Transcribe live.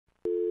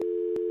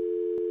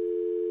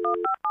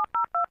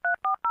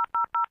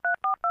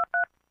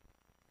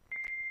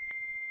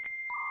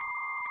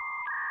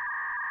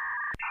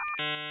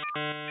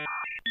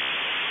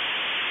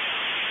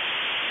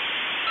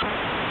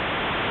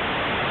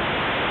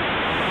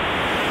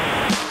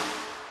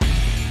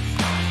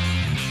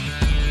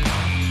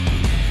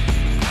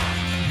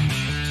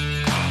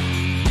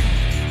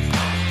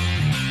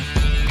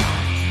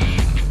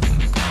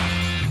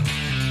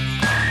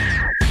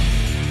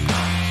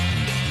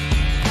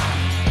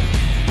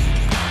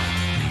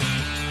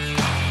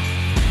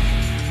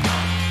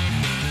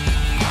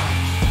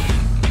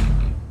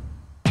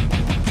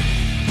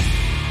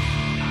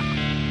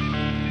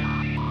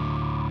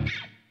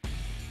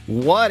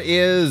What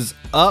is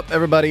up,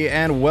 everybody,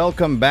 and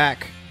welcome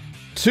back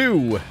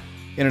to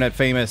Internet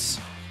Famous.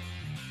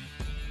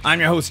 I'm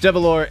your host,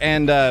 Devilor,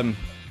 and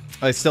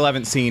I still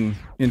haven't seen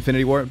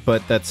Infinity War,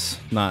 but that's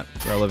not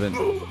relevant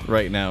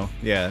right now.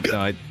 Yeah,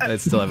 no, I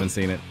still haven't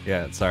seen it.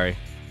 Yeah, sorry.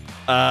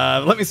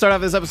 Let me start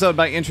off this episode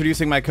by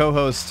introducing my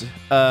co-host,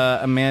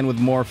 a man with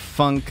more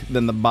funk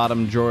than the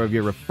bottom drawer of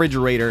your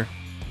refrigerator.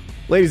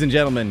 Ladies and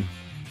gentlemen,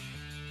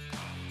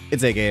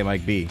 it's AKA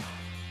Mike B.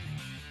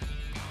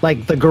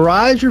 Like the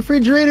garage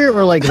refrigerator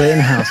or like the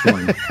in-house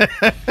one?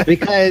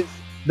 Because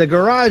the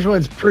garage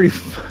one's pretty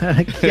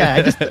fun.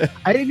 Yeah,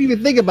 I didn't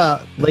even think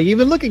about like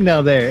even looking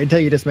down there until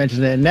you just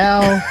mentioned it. And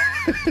now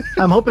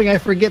I'm hoping I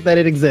forget that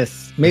it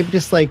exists. Maybe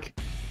just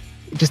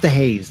a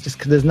haze, just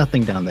because there's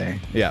nothing down there.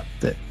 Yeah.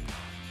 That's it.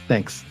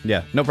 Thanks.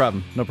 Yeah, no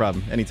problem. No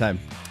problem. Anytime.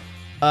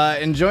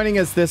 And joining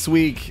us this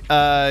week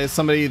is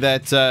somebody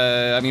that,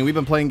 I mean, we've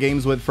been playing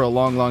games with for a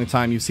long, long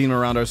time. You've seen him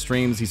around our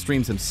streams. He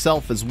streams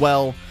himself as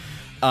well.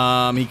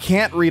 He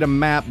can't read a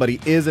map, but he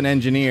is an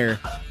engineer.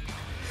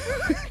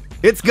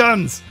 It's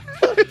Gunz.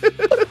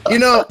 You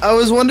know, I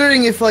was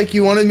wondering if like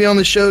you wanted me on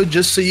the show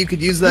just so you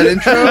could use that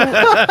intro,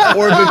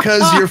 or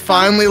because you're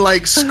finally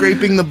like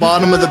scraping the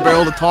bottom of the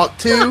barrel to talk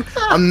to.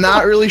 I'm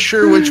not really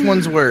sure which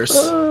one's worse.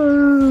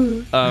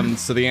 So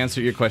the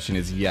answer to your question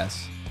is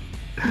yes.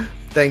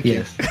 Thank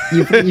you.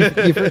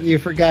 Yes. You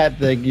forgot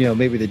the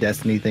maybe the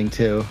Destiny thing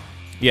too.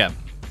 Yeah.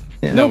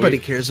 Yeah. No, Nobody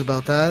cares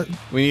about that.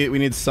 We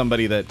need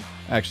somebody that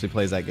actually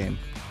plays that game.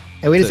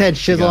 And we just had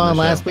Shizzle on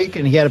last week,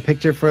 and he had a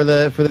picture for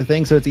the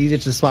thing, so it's easier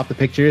to swap the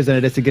pictures than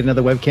it is to get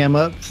another webcam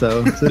up.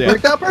 So it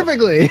worked out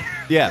perfectly.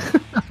 Yeah.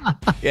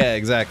 Yeah,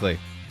 exactly.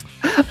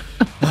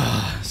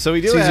 So we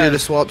do It's easier have to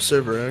swap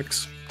server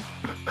X.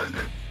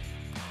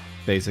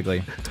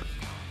 basically.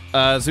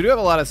 So we do have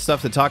a lot of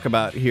stuff to talk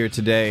about here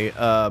today.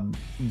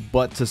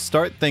 But to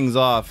start things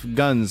off,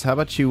 Gunz, how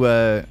about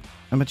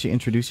you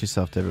introduce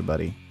yourself to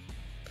everybody?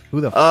 Who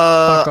the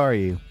fuck are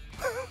you?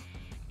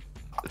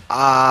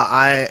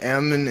 I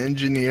am an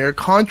engineer.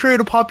 Contrary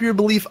to popular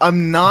belief,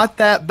 I'm not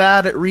that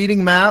bad at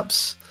reading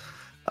maps.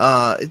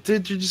 They're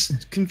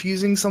just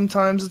confusing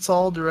sometimes. It's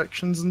all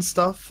directions and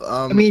stuff.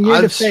 I mean, we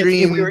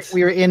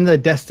were in the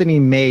Destiny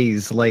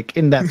maze, like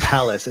in that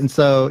palace, and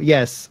so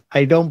yes,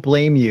 I don't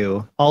blame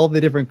you. All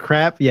the different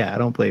crap, yeah, I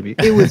don't blame you.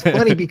 It was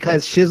funny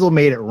because Shizzle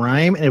made it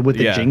rhyme and with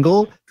the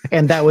jingle,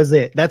 and that was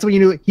it. That's when you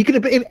knew he could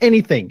have been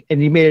anything,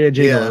 and he made it a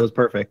jingle. Yeah, it was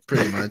perfect.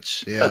 Pretty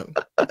much, yeah.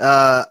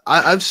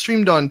 I've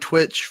streamed on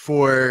Twitch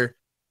for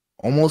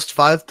almost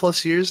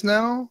 5+ years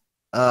now,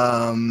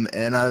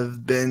 and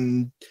I've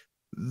been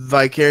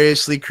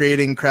vicariously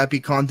creating crappy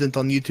content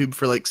on YouTube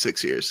for like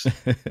 6 years.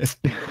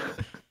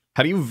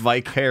 How do you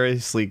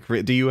vicariously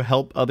create? Do you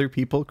help other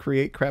people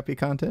create crappy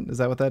content? Is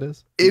that what that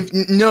is?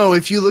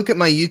 If you look at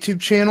my YouTube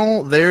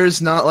channel,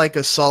 there's not like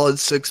a solid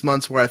 6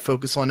 months where I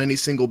focus on any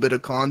single bit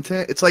of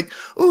content. It's like,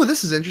 oh,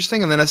 this is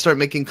interesting, and then I start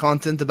making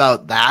content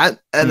about that,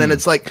 and then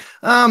it's like,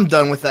 I'm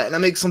done with that, and I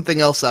make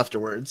something else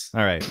afterwards.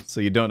 All right, so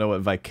you don't know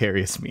what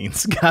vicarious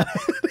means. Got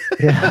it.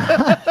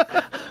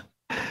 Yeah.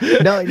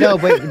 No,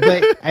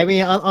 but I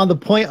mean, on the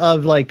point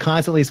of like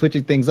constantly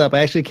switching things up, I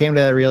actually came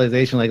to that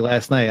realization like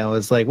last night. I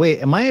was like,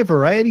 wait, am I a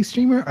variety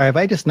streamer, or have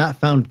I just not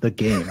found the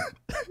game?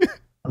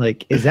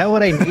 Like, is that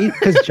what I need?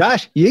 Because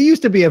Josh, you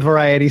used to be a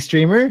variety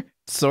streamer,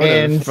 sort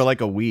of for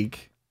like a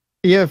week.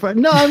 Yeah, I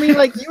mean,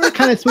 like you were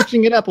kind of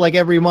switching it up like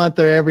every month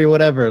or every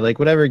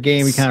whatever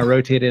game you kind of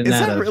rotated in. Is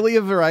that really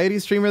a variety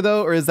streamer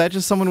though, or is that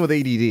just someone with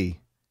ADD?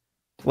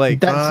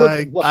 Like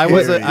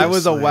I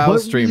was a WoW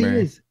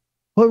streamer.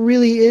 What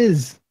really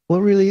is a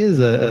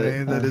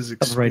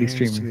variety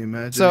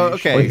streamer? So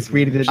okay,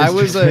 I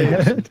was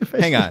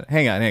hang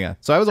on.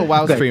 So I was a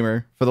WoW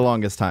streamer for the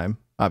longest time,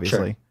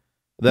 obviously. Sure.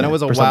 Then I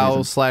was a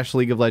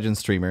WoW/League of Legends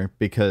streamer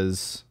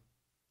because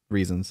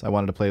reasons. I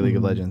wanted to play League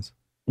of Legends.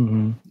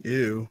 Mm-hmm.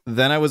 Ew.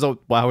 Then I was a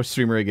WoW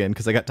streamer again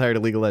because I got tired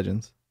of League of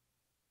Legends.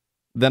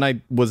 Then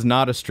I was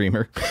not a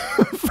streamer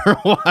for a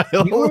while.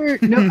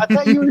 I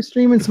thought you were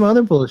streaming some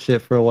other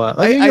bullshit for a while.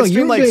 I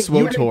streamed like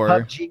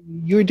SWTOR.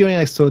 You were doing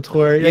like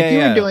SWTOR. Like, you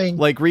were doing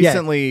like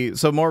recently. Yeah.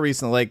 So more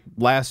recently, like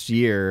last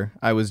year,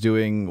 I was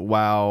doing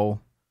WoW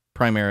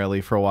primarily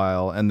for a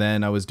while, and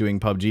then I was doing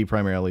PUBG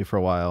primarily for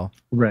a while.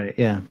 Right.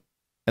 Yeah.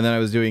 And then I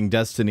was doing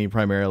Destiny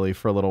primarily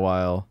for a little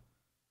while,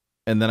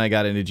 and then I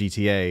got into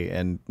GTA,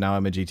 and now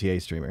I'm a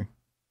GTA streamer.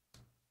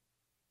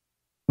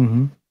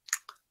 Mm-hmm.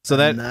 So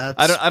that And that's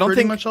I don't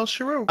pretty think much all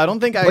she wrote. I don't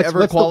think I What's ever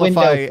the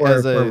qualify window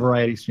as for a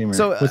variety streamer?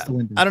 So What's the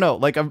window? I don't know.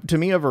 Like to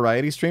me, a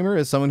variety streamer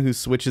is someone who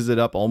switches it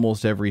up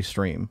almost every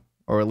stream,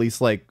 or at least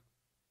like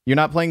you're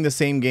not playing the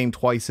same game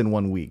twice in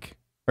 1 week,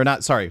 or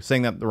not. Sorry,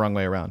 saying that the wrong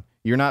way around.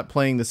 You're not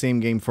playing the same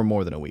game for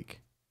more than a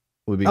week.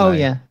 Would be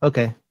yeah,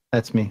 okay,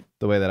 that's me.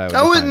 the way that I would. I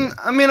define wouldn't. it.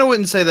 I mean, I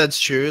wouldn't say that's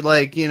true.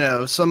 Like, you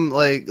know, some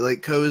like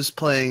Ko's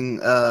playing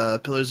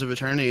Pillars of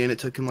Eternity, and it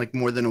took him like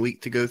more than a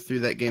week to go through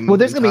that game. Well,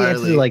 there's gonna be entirely.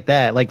 instances like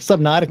that, like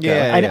Subnautica.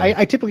 Yeah.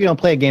 I typically don't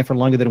play a game for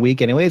longer than a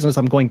week, anyways, unless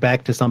I'm going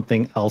back to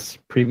something else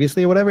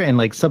previously or whatever. And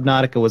like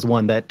Subnautica was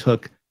one that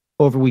took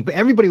over a week, but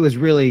everybody was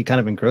really kind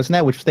of engrossed in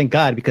that, which thank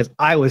God because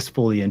I was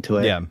fully into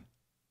it.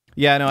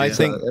 Yeah. No, I Yeah.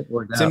 think So it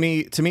worked to out.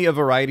 me, a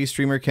variety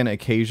streamer can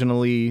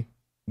occasionally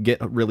get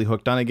really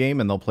hooked on a game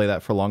and they'll play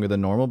that for longer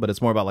than normal, but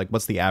it's more about like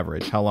what's the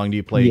average? How long do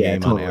you play a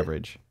game totally. on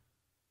average?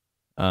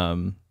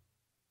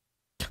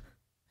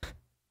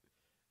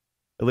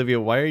 Olivia,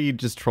 why are you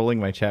just trolling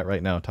my chat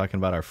right now talking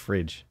about our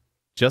fridge?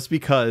 Just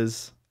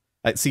because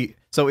I see.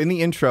 So in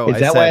the intro,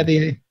 Is that why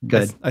the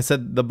good? I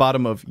said the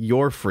bottom of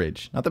your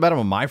fridge, not the bottom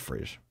of my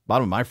fridge.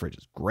 Bottom of my fridge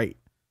is great.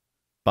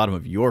 Bottom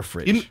of your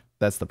fridge,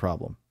 that's the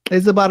problem.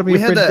 Is the bottom of We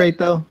your had fridge that- great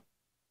though?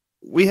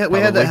 We had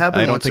Probably. that happen.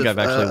 I don't once think with,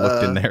 I've actually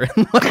looked in there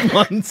like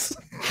once.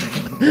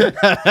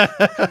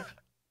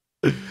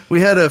 We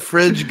had a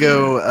fridge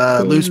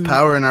go lose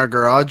power in our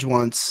garage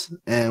once,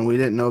 and we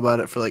didn't know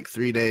about it for like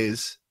 3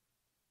 days.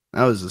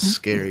 That was a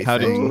scary How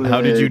thing.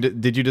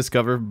 did you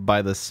discover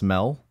by the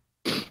smell?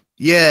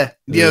 Yeah,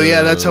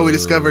 that's how we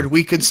discovered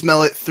we could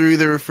smell it through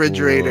the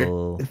refrigerator.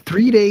 Whoa.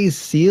 3 days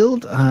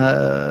sealed?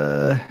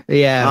 Yeah,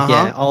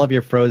 Uh-huh. all of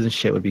your frozen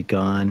shit would be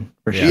gone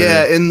for sure.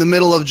 Yeah, in the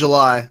middle of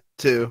July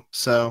too.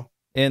 So,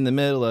 In the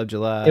middle of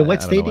July. And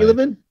what state do you live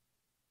in?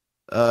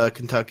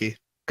 Kentucky.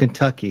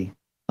 Kentucky.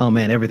 Oh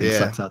man, everything Yeah.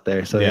 sucks out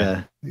there. So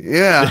Yeah.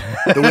 Yeah,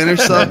 the winter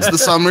sucks. The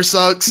summer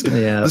sucks.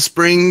 yeah. The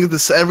spring,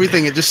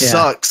 everything. It just Yeah.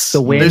 sucks.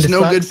 The wind There's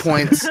no sucks. good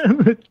points.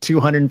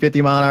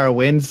 250-mile-an-hour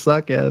winds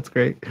suck. Yeah, that's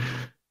great.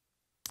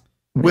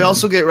 We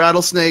also get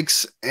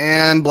rattlesnakes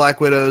and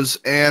black widows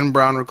and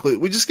brown recluse.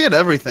 We just get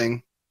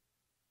everything.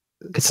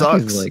 It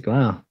Kentucky's sucks. like,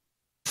 wow.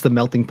 It's the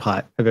melting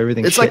pot of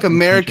everything. It's shit like in the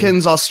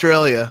Americans,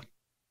 Australia.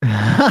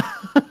 country.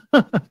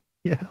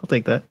 Yeah, I'll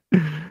take that.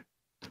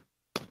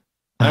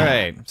 All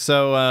right.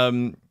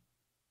 So,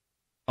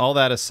 all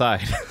that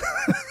aside,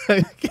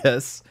 I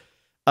guess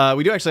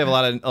we do actually have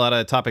a lot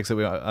of topics that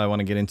I want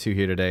to get into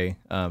here today.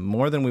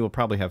 More than we will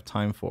probably have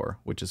time for,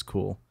 which is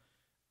cool.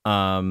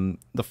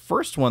 The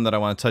first one that I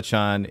want to touch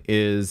on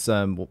is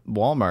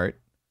Walmart,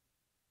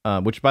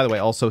 which by the way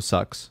also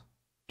sucks.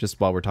 Just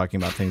while we're talking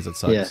about things that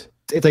sucks. Yeah.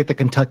 It's like the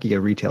Kentucky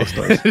of retail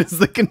stores. It's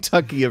the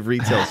Kentucky of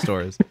retail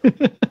stores.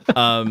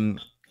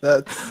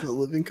 That's a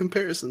living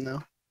comparison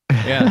now.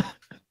 Yeah.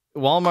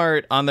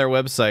 Walmart on their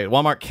website,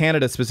 Walmart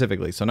Canada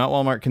specifically, so not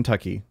Walmart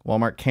Kentucky,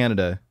 Walmart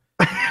Canada.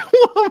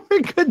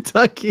 Walmart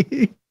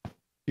Kentucky.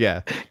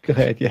 Yeah. Go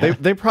ahead. Yeah.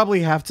 They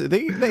probably have to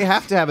they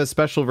have to have a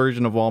special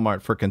version of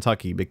Walmart for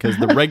Kentucky because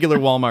the regular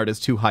Walmart is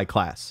too high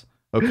class.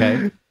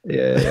 Okay?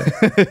 Yeah.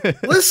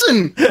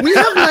 Listen, we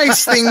have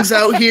nice things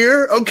out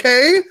here,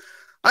 okay?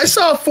 I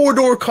saw a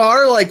 4-door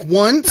car like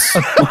once.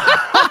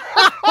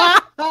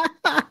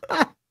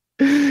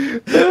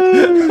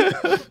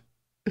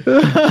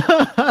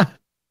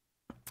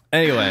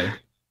 Anyway,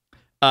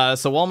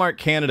 so Walmart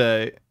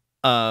Canada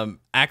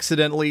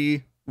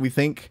accidentally, we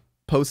think,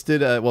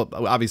 posted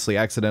obviously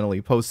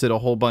accidentally posted a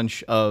whole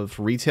bunch of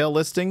retail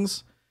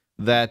listings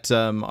that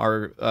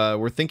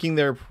we're thinking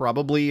they're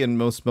probably, and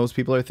most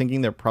people are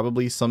thinking they're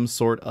probably some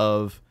sort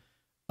of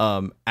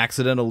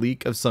accidental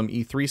leak of some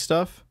E3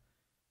 stuff.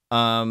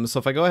 So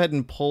if I go ahead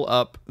and pull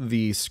up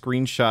the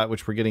screenshot,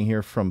 which we're getting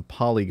here from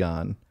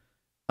Polygon,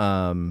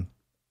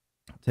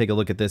 take a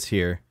look at this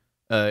here.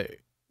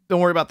 Don't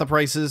worry about the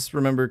prices.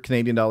 Remember,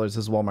 Canadian dollars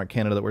is Walmart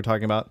Canada that we're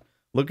talking about.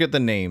 Look at the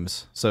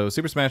names. So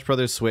Super Smash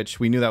Brothers Switch,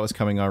 we knew that was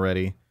coming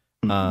already.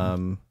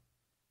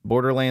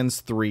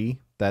 Borderlands 3,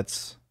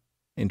 that's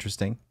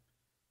interesting.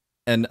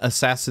 And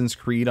Assassin's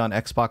Creed on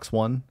Xbox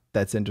One,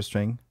 that's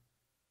interesting.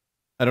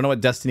 I don't know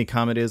what Destiny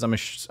Comet is.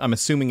 I'm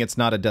assuming it's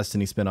not a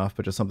Destiny spinoff,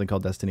 but just something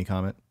called Destiny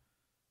Comet.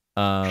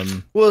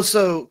 Well,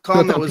 so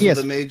Comet was PS.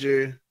 the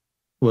major.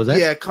 What was that?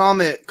 Yeah,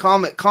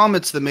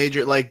 Comet's the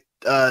major. Like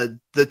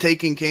the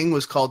Taken King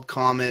was called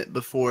Comet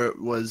before it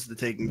was the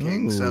Taken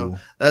King. So Ooh.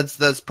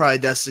 that's probably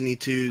Destiny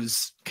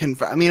 2's.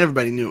 I mean,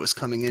 everybody knew it was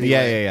coming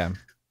anyway. Yeah.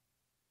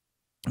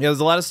 There's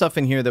a lot of stuff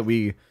in here that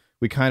we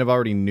kind of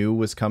already knew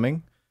was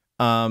coming.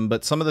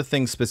 But some of the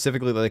things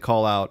specifically that they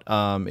call out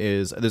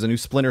is there's a new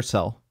Splinter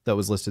Cell that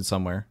was listed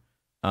somewhere.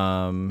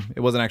 It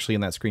wasn't actually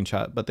in that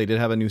screenshot, but they did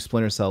have a new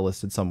Splinter Cell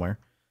listed somewhere.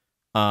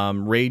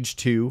 Rage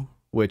 2,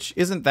 which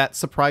isn't that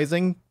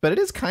surprising, but it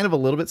is kind of a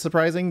little bit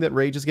surprising that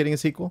Rage is getting a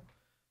sequel.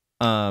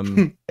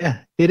 Yeah,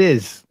 it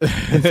is.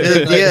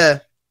 Yeah.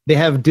 They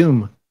have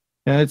Doom.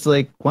 And it's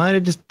like, why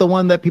not just the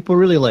one that people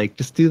really like?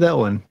 Just do that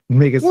one.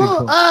 Make it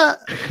Well,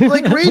 sequel.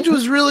 like Rage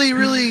was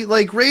really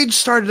like Rage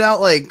started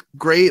out like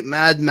great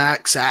Mad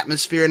Max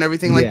atmosphere and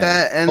everything like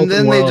that, and Open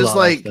then they world, just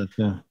all that like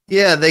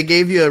stuff, they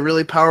gave you a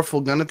really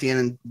powerful gun at the end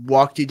and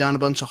walked you down a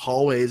bunch of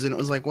hallways, and it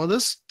was like, well,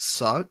 this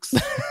sucks.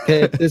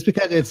 It's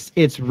because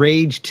it's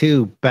Rage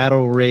 2,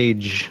 Battle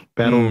Rage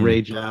out or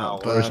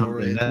Battle something.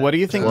 Rage. What do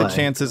you think the Why?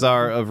 chances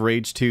are of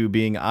Rage 2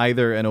 being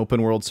either an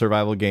open world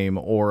survival game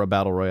or a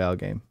battle royale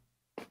game?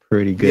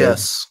 Pretty good.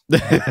 Yes.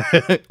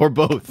 Or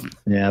both.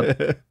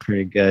 Yeah,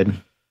 pretty good.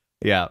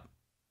 Yeah.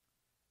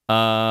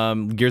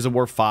 Gears of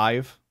War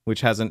 5, which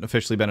hasn't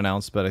officially been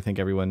announced, but I think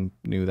everyone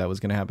knew that was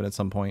going to happen at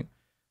some point.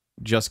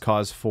 Just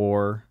Cause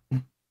 4,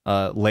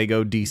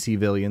 Lego DC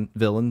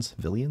villains.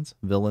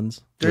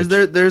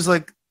 There's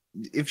like,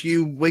 if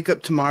you wake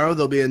up tomorrow,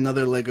 there'll be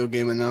another Lego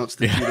game announced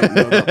that you don't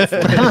know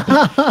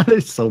about before.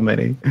 There's so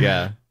many.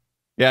 Yeah.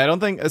 Yeah, I don't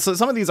think so.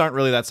 Some of these aren't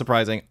really that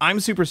surprising.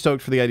 I'm super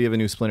stoked for the idea of a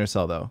new Splinter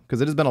Cell, though,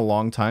 because it has been a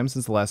long time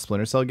since the last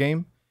Splinter Cell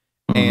game.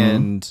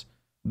 And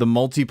the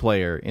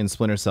multiplayer in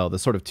Splinter Cell, the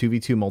sort of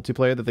 2v2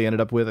 multiplayer that they ended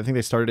up with, I think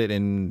they started it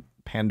in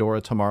Pandora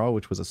Tomorrow,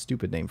 which was a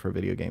stupid name for a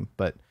video game,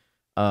 but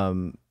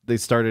they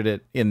started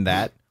it in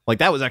that. Like,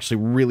 that was actually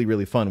really,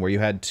 really fun, where you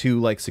had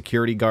two, like,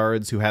 security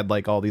guards who had,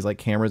 like, all these, like,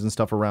 cameras and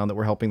stuff around that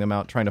were helping them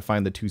out, trying to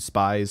find the two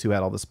spies who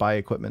had all the spy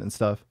equipment and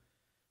stuff.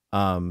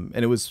 And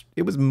it was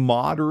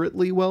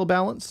moderately well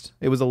balanced.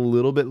 It was a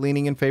little bit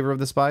leaning in favor of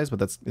the spies,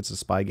 but it's a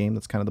spy game.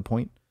 That's kind of the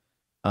point.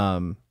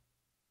 But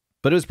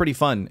it was pretty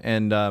fun,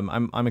 and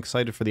I'm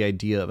excited for the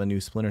idea of a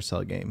new Splinter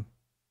Cell game,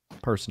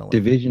 personally.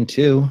 Division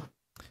 2.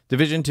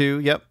 Division 2,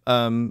 yep.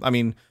 I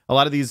mean, a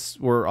lot of these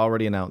were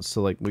already announced,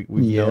 so like we've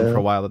known for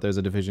a while that there's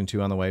a Division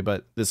 2 on the way,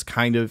 but this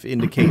kind of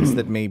indicates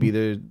that maybe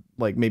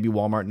maybe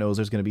Walmart knows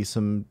there's going to be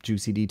some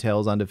juicy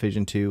details on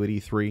Division 2 at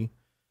E3.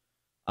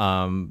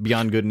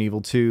 Beyond Good and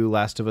Evil 2,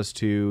 Last of Us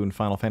 2, and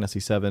Final Fantasy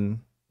 7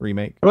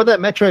 remake. What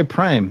about that Metroid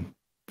Prime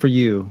for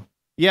you?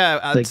 Yeah.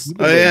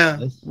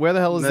 Where the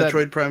hell is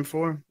Metroid that? Prime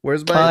 4.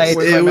 Where's my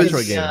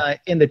Metroid game?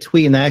 In the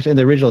tweet, in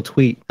the original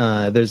tweet,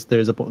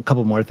 there's a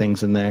couple more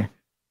things in there.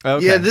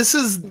 Okay. Yeah, this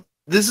is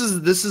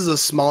a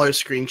smaller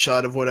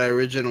screenshot of what I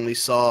originally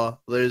saw.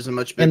 There's a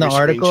much bigger In the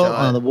article screenshot.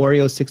 on the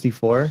Wario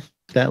 64,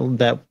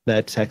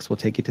 that text will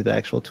take you to the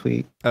actual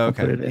tweet.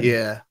 Okay.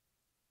 Yeah.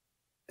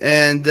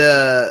 And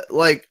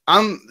like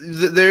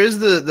there is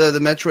the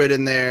Metroid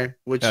in there,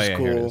 which is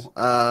cool.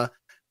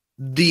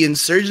 The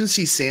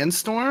Insurgency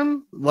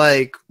Sandstorm,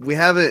 like we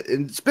haven't.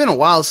 It's been a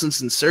while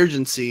since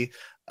Insurgency.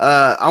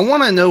 I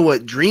want to know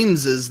what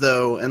Dreams is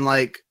though, and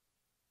like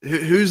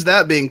who's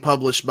that being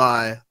published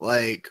by?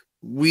 Like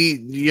we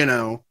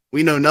know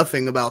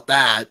nothing about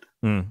that.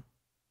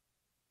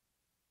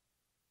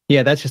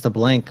 Yeah, that's just a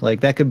blank.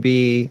 Like that could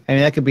be. I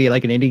mean, that could be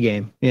like an indie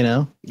game. You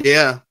know?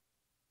 Yeah.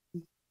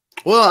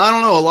 Well, I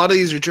don't know. A lot of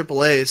these are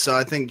AAA, so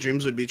I think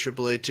Dreams would be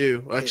AAA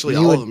too. Actually,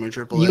 all of them are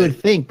AAA. You would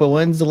think, but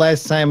when's the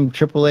last time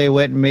AAA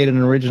went and made an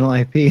original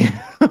IP?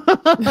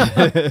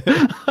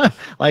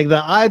 Like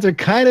the odds are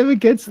kind of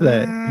against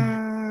that.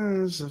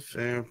 That's a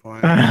fair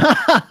point.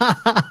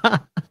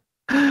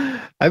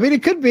 I mean,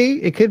 it could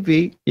be. It could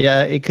be.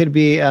 Yeah, it could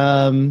be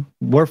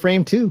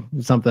Warframe 2,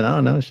 something.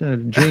 I don't know.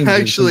 Dreams.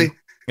 Actually,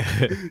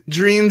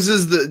 Dreams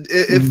is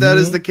if that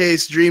is the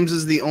case, Dreams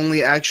is the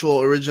only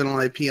actual original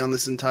IP on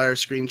this entire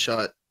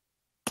screenshot.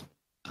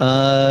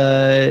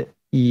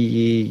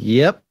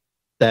 Yep,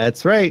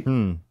 that's right.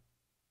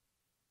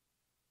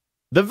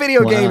 The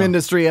video game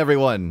industry,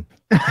 everyone.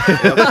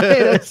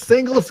 A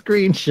single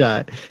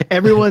screenshot.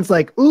 Everyone's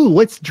like, "Ooh,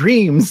 what's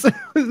Dreams?"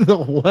 The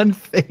one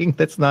thing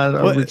that's not.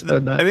 I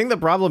think the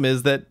problem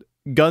is that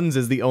Gunz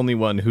is the only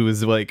one who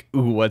is like,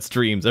 "Ooh, what's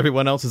Dreams?"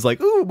 Everyone else is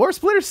like, "Ooh, more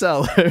Splinter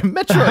Cell, or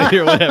Metroid,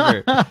 or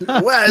whatever."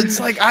 Well,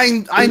 it's like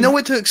I know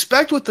what to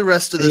expect with the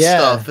rest of this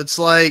stuff. It's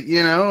like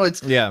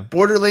it's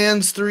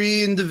Borderlands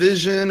 3 and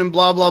Division and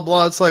blah blah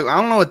blah. It's like I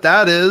don't know what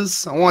that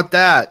is. I want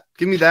that.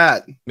 Give me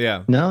that.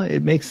 Yeah. No,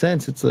 it makes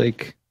sense. It's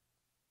like,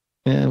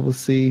 yeah, we'll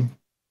see.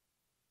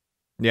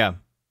 Yeah.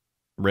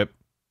 Rip.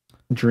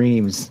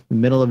 Dreams,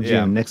 middle of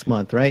June next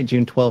month, right?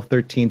 June 12th,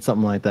 13th,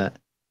 something like that.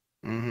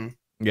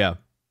 Yeah.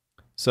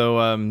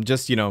 So,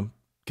 just,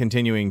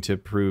 continuing to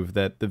prove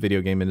that the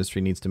video game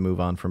industry needs to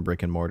move on from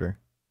brick and mortar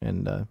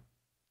and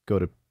go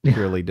to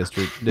purely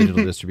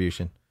digital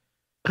distribution.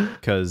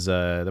 Because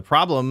the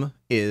problem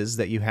is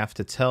that you have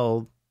to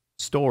tell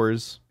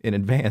stores in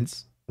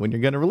advance when you're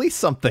going to release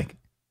something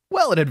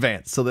well in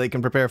advance so they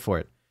can prepare for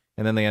it.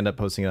 And then they end up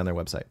posting it on their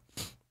website.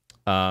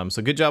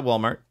 So good job,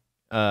 Walmart.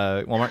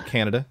 Walmart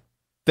Canada.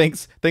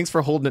 Thanks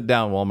for holding it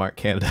down, Walmart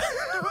Canada.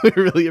 We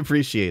really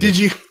appreciate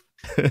it.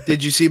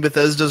 Did you see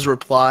Bethesda's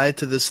reply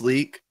to this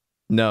leak?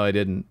 No, I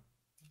didn't.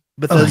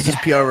 Bethesda's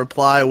PR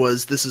reply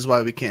was, "This is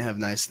why we can't have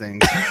nice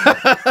things."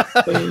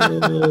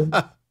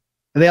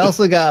 They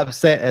also got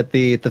upset at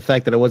the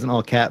fact that it wasn't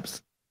all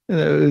caps.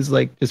 It was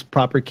like just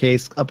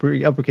uppercase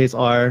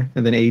R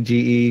and then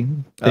AGE.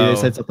 They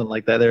said something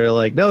like that. They were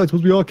like, "No, it's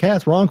supposed to be all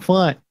caps, wrong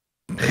font."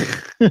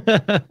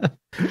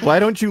 Why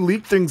don't you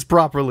leak things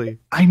properly?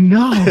 I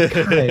know.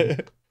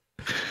 God.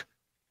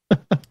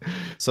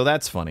 So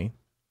that's funny.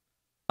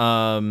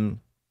 One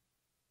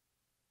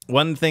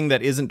thing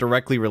that isn't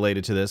directly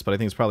related to this, but I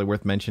think it's probably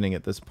worth mentioning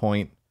at this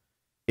point,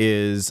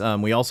 is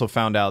we also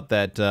found out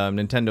that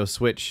Nintendo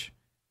Switch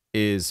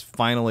is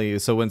finally...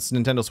 So when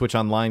Nintendo Switch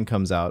Online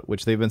comes out,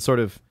 which they've been sort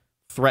of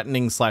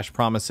threatening /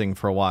 promising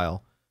for a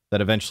while, that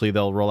eventually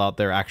they'll roll out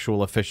their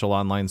actual official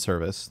online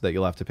service that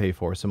you'll have to pay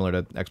for, similar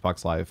to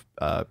Xbox Live,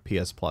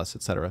 PS Plus,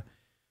 etc.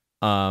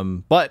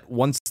 But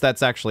once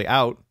that's actually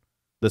out,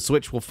 the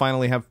Switch will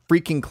finally have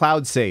freaking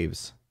cloud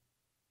saves.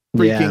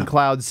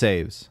 Cloud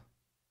saves.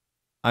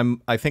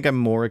 I think I'm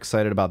more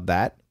excited about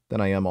that than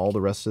I am all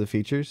the rest of the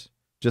features,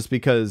 just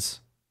because,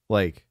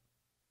 like,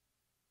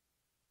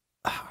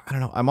 I don't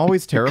know. I'm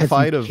always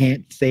terrified of...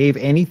 can't save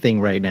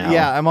anything right now.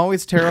 Yeah, I'm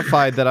always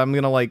terrified that I'm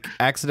gonna, like,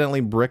 accidentally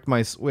brick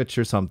my Switch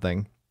or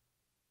something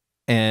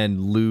and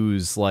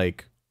lose,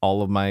 like,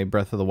 all of my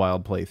Breath of the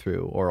Wild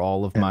playthrough or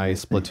all of my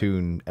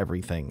Splatoon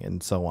everything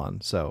and so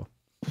on. So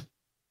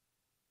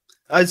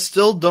I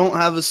still don't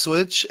have a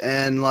Switch,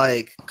 and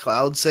like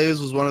cloud saves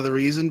was one of the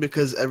reasons,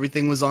 because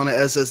everything was on an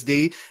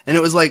SSD, and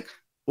it was like,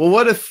 well,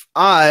 what if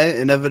I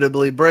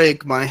inevitably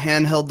break my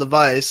handheld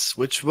device,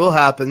 which will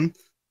happen?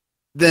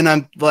 Then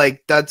I'm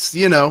like, that's,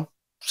 you know,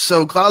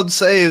 so cloud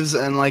saves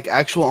and like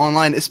actual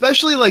online,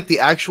 especially like the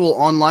actual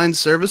online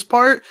service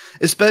part,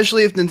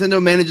 especially if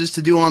Nintendo manages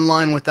to do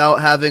online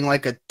without having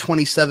like a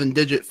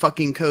 27-digit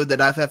fucking code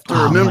that I have to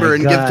remember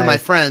and give to my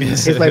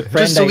friends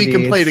just so we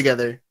can play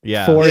together.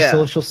 Yeah. 4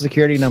 social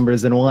security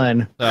numbers in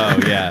one. Oh,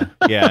 yeah.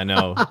 Yeah,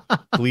 no.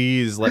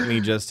 Please let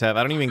me just have...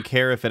 I don't even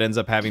care if it ends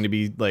up having to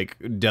be like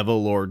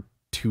Devil Lord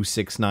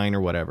 269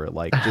 or whatever.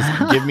 Like,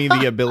 just give me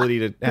the ability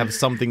to have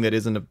something that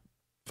isn't a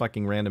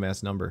fucking random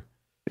ass number.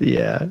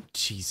 Yeah.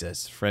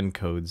 Jesus, friend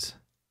codes.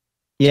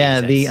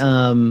 Yeah, Jesus.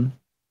 and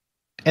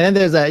then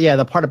there's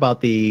the part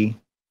about the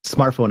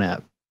smartphone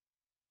app.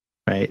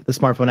 Right? The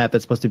smartphone app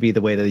that's supposed to be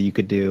the way that you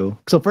could do.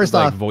 So first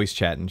like off, voice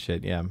chat and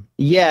shit, yeah.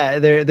 Yeah,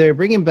 they're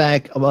bringing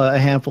back a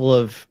handful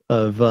of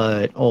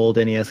old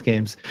NES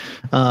games.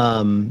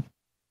 And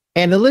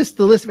the list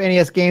of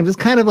NES games is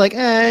kind of like,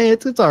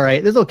 it's all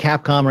right. There's no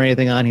Capcom or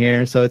anything on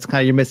here, so it's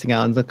kind of, you're missing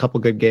out on a couple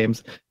good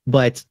games.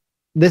 But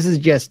this is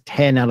just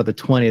 10 out of the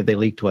 20 that they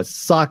leaked to us.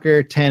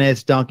 Soccer,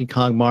 tennis, Donkey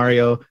Kong,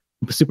 Mario,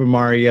 Super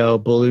Mario,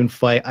 Balloon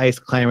Fight, Ice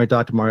Climber,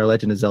 Dr. Mario,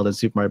 Legend of Zelda, and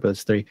Super Mario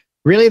Bros. 3.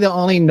 Really, the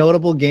only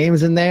notable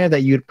games in there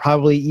that you'd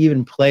probably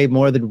even play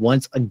more than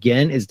once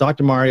again is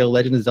Dr. Mario,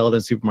 Legend of Zelda,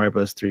 and Super Mario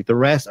Bros. 3. The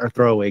rest are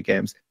throwaway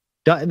games.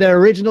 The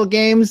original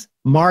games,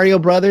 Mario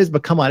Brothers,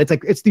 but come on,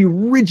 it's the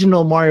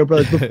original Mario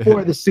Brothers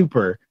before the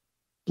Super.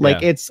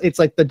 Like, Yeah. it's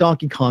like the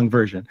Donkey Kong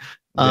version.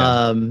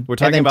 Yeah. We're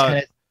talking and then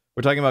about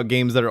we're talking about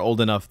games that are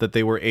old enough that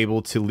they were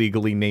able to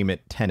legally name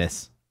it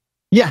tennis.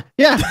 Yeah.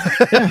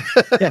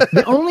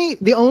 The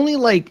only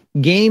like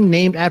game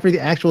named after the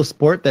actual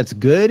sport that's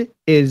good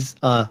is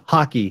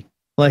hockey.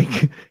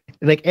 Like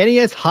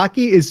NES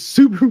hockey is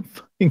super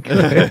fucking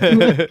good.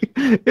 Like,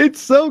 it's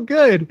so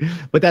good.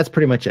 But that's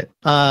pretty much it.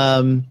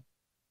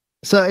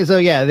 So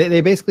yeah,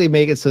 they basically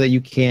make it so that you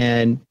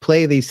can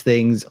play these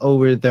things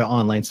over their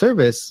online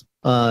service,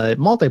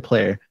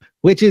 multiplayer,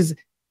 which is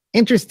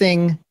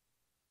interesting.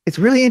 It's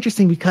really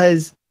interesting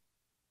because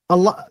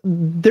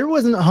there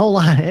wasn't a whole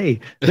lot.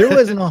 There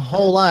wasn't a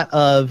whole lot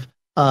of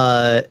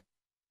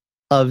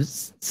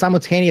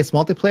simultaneous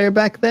multiplayer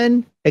back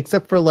then,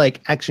 except for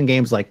like action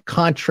games like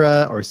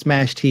Contra or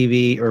Smash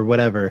TV or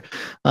whatever.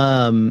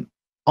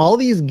 All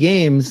these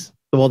games,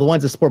 well, the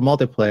ones that support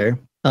multiplayer,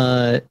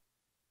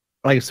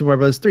 like Super Mario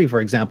Bros. 3,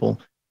 for example,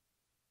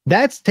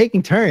 that's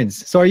taking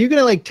turns. So are you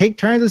gonna like take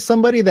turns with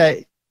somebody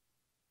that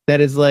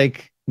is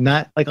like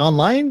not like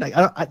online? Like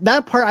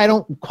that part I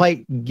don't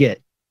quite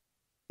get.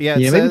 Yeah,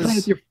 maybe play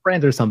with your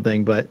friends or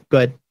something, but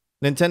good.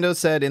 Nintendo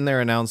said in their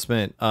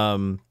announcement,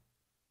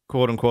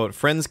 quote unquote,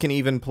 friends can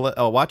even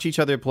watch each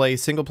other play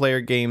single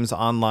player games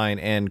online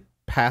and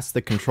pass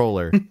the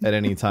controller at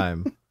any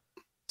time.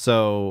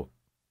 So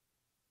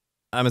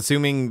I'm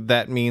assuming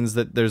that means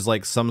that there's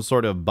like some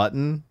sort of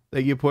button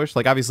that you push.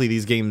 Like, obviously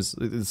these games,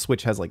 the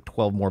Switch has like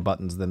 12 more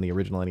buttons than the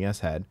original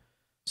NES had.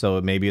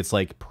 So maybe it's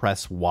like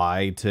press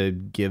Y to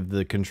give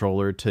the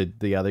controller to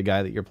the other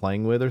guy that you're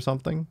playing with or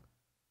something.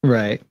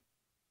 Right.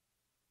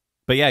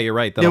 But yeah, you're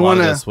right. That a lot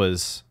of this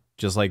was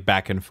just like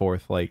back and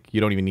forth. Like, you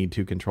don't even need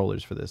 2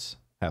 controllers for this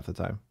half the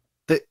time.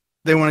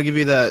 They want to give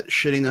you that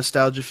shitty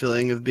nostalgia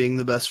feeling of being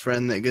the best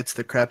friend that gets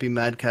the crappy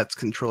Mad Catz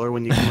controller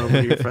when you come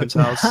over to your friend's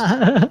house.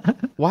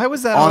 Why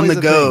was that on always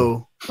the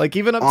go? Thing? Like,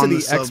 even up to the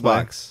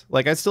Xbox.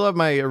 Like, I still have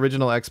my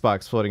original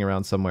Xbox floating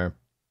around somewhere.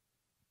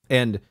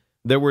 And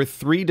there were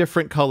 3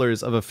 different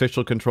colors of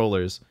official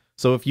controllers.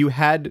 So if you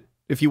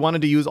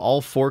wanted to use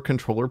all 4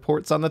 controller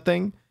ports on the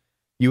thing,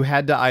 you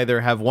had to either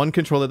have one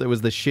controller that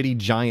was the shitty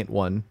giant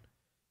one,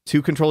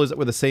 2 controllers that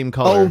were the same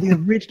color. Oh, the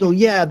original,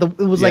 yeah. It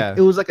was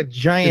like a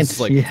giant, it's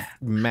like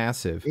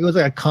massive. It was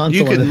like a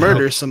console. You could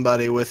murder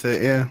somebody with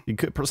it, yeah. You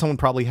could. Someone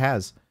probably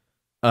has.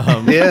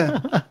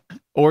 Yeah.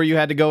 Or you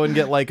had to go and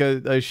get like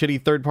a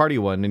shitty third-party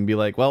one and be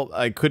like, well,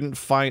 I couldn't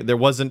find, there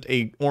wasn't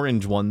a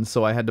orange one,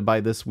 so I had to buy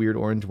this weird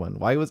orange one.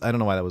 I don't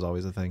know why that was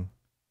always a thing.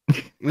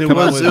 It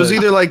was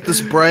either like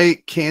this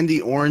bright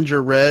candy orange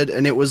or red,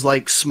 and it was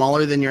like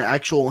smaller than your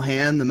actual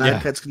hand. The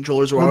Mad Catz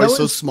controllers were always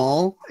so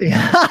small.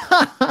 Yeah.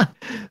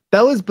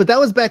 that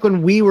was back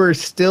when we were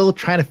still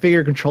trying to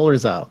figure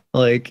controllers out.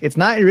 Like, it's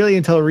not really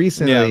until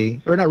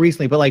recently, or not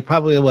recently, but like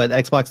probably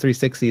Xbox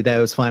 360 that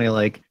was finally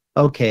like,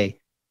 okay,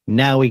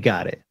 now we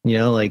got it. You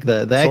know, like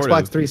the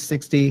Xbox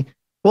 360.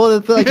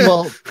 Well, like,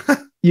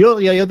 you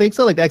don't think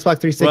so? Like the Xbox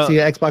 360,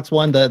 Xbox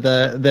One,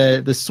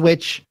 the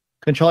Switch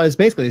controller is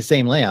basically the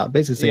same layout,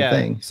 basically the same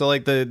thing. So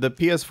like the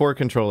PS4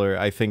 controller,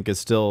 I think I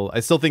still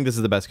think this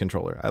is the best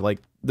controller.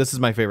 This is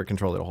my favorite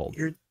controller to hold.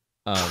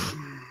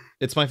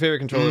 It's my favorite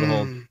controller to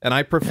hold, and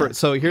I prefer. Yeah.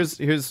 So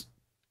here's.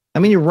 I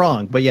mean, you're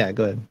wrong, but yeah,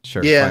 go ahead.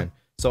 Sure. Yeah. Fine.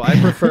 So I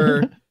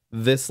prefer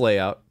this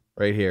layout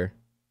right here.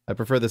 I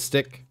prefer the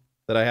stick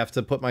that I have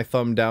to put my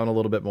thumb down a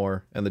little bit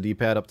more, and the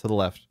D-pad up to the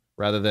left,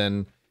 rather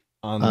than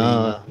on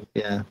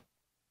the.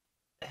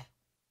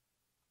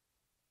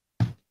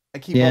 I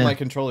keep all my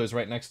controllers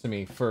right next to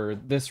me for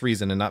this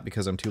reason, and not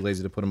because I'm too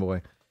lazy to put them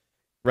away.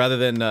 Rather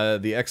than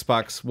the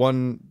Xbox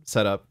One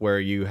setup, where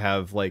you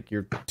have like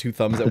your two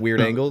thumbs at weird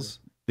angles.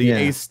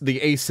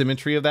 The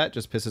asymmetry of that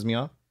just pisses me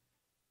off.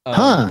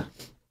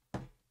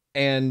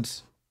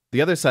 And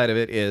the other side of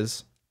it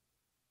is,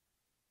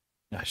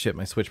 shit,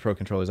 my Switch Pro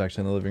controller is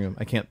actually in the living room.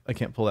 I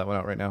can't pull that one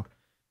out right now.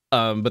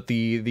 But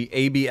the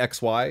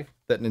ABXY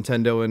that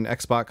Nintendo and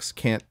Xbox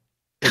can't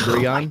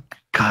agree on.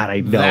 God, I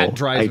know. That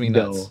drives me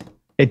nuts.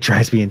 It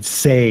drives me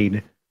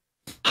insane.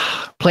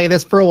 Play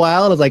this for a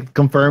while, and it's like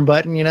confirm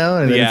button, you know,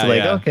 and then it's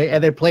like okay,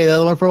 and then play the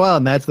other one for a while,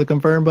 and that's the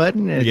confirm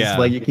button, and it's just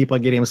like you keep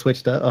on getting them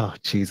switched up. Oh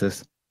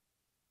Jesus.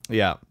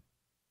 Yeah.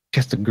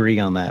 Just agree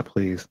on that,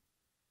 please.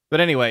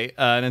 But anyway,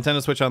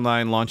 Nintendo Switch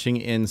Online launching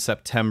in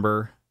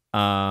September,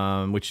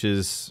 which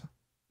is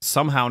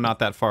somehow not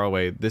that far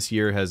away. This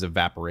year has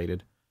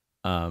evaporated.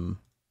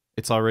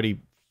 It's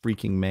already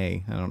freaking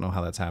May. I don't know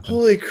how that's happened.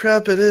 Holy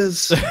crap, it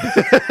is.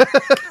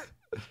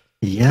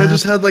 Yeah. I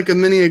just had like a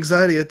mini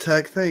anxiety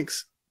attack.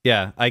 Thanks.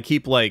 Yeah, I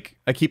keep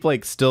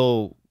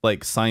still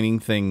like signing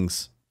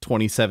things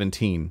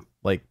 2017.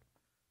 Like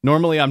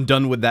normally I'm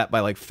done with that by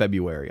like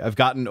February. I've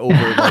gotten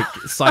over like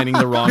signing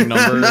the wrong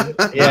number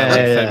by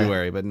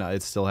February, but no,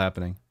 it's still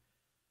happening.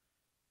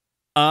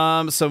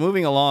 So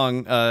moving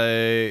along,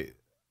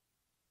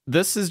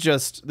 this is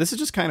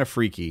just kind of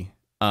freaky.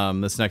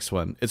 This next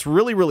one. It's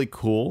really, really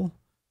cool,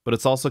 but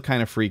it's also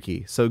kind of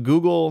freaky. So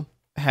Google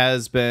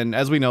has been,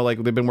 as we know,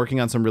 like they've been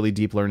working on some really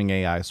deep learning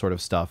AI sort of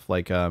stuff.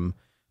 Like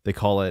they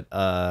call it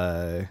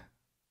what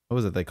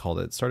was it they called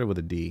it? It started with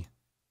a D.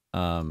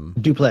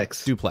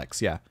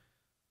 Duplex, yeah.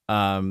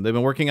 They've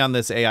been working on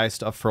this AI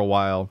stuff for a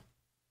while,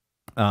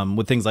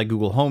 with things like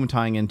Google Home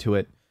tying into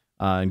it,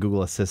 and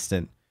Google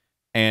Assistant.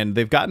 And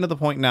they've gotten to the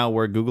point now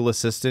where Google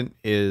Assistant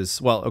is,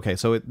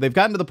 they've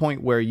gotten to the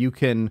point where you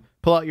can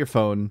pull out your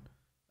phone,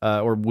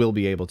 or will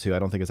be able to. I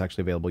don't think it's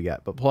actually available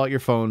yet, but pull out your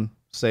phone,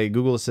 say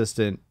Google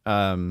Assistant,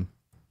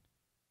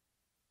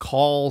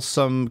 call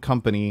some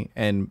company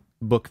and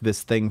book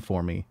this thing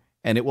for me,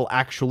 and it will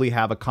actually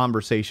have a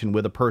conversation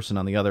with a person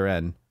on the other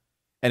end.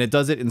 And it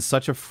does it in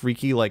such a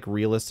freaky, like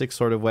realistic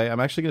sort of way. I'm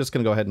actually just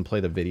going to go ahead and play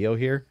the video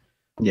here.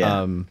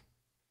 Yeah.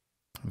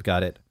 I've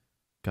got it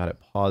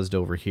paused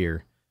over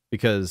here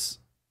because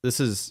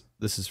this is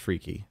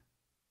freaky.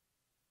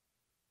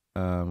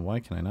 Why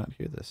can I not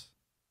hear this?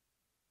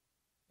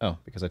 Oh,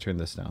 because I turned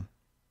this down.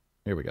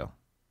 Here we go.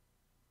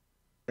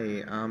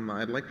 Hey,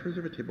 I'd like to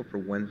reserve a table for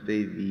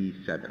Wednesday the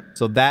 7th.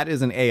 So that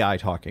is an AI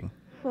talking.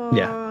 For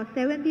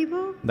 7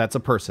 people? That's a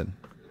person.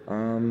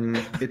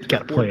 It's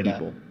got 4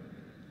 people.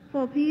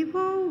 4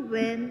 people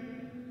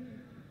when?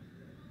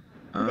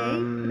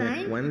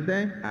 Next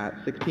Wednesday at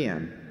 6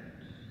 p.m.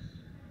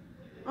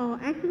 Oh,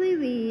 actually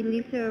we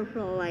reserve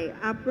for like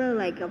upper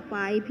like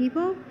 5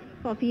 people.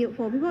 For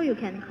 4 people you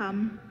can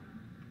come.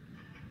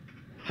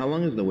 How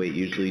long is the wait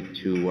usually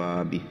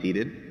to be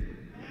seated?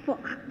 For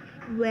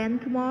when,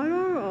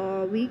 tomorrow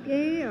or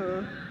weekday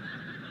or?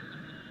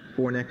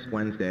 For next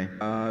Wednesday,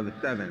 the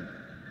 7th.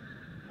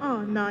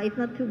 Oh no, it's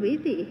not too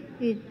busy.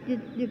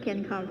 You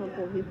can come for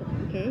 4 people,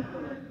 okay?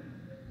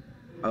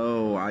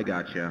 Oh, I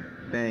gotcha.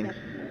 Thanks.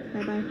 Yep.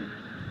 Bye bye.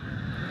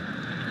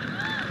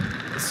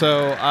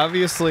 So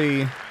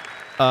obviously,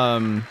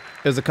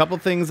 there's a couple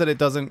things that it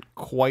doesn't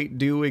quite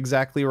do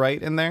exactly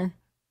right in there.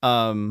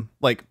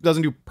 Like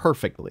doesn't do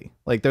perfectly.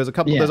 Like there's a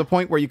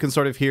point where you can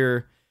sort of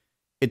hear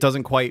it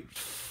doesn't quite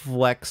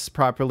flex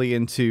properly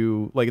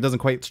into, like it doesn't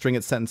quite string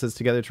its sentences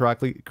together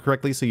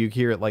correctly, so you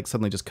hear it like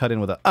suddenly just cut in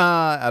with a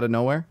out of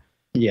nowhere.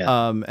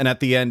 Yeah. And at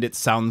the end it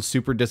sounds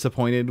super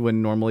disappointed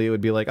when normally it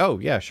would be like, oh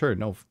yeah, sure,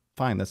 no,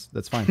 fine, that's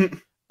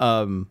fine.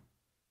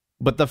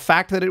 But the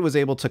fact that it was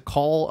able to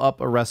call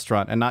up a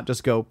restaurant and not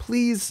just go,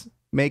 please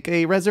make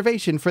a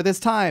reservation for this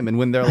time, and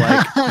when they're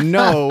like,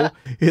 no,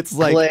 it's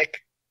like, click.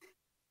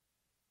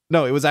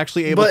 No, it was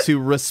actually able to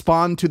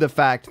respond to the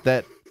fact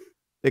that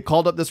it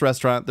called up this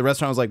restaurant. The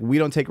restaurant was like, we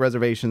don't take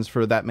reservations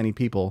for that many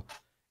people.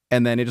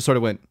 And then it just sort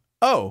of went,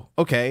 oh,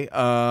 okay.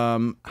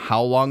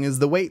 How long is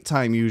the wait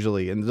time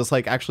usually? And just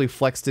like actually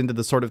flexed into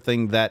the sort of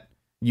thing that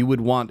you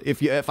would want.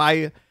 If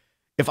I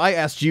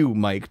asked you,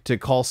 Mike, to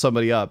call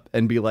somebody up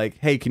and be like,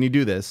 hey, can you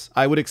do this?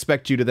 I would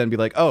expect you to then be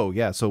like, oh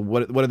yeah. So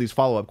what are these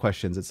follow-up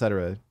questions,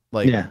 etc.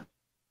 Like, Yeah.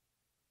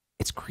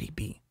 it's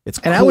creepy. It's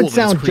And I cool, would but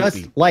sound it's just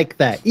creepy. like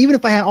that. Even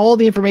if I had all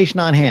the information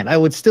on hand, I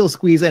would still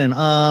squeeze in an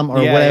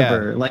or Yeah,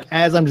 whatever. Like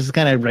as I'm just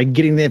kind of like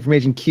getting the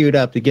information queued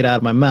up to get out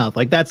of my mouth.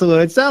 Like that's what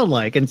it sound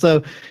like. And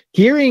so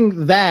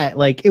hearing that,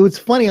 like it was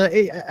funny.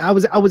 I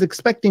was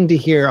expecting to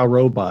hear a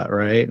robot,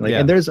 right? Like,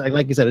 Yeah. and there's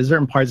like you said, there's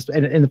certain parts,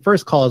 and in the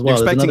first call as well.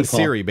 You're there's expecting another call.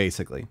 Siri,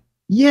 basically.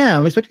 Yeah,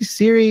 I'm expecting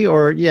Siri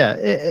or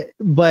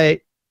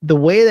but the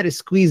way that it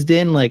squeezed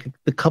in like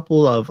the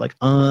couple of like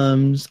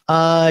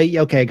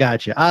okay,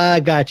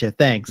 gotcha,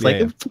 thanks. Like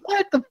Yeah.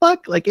 what the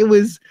fuck? Like it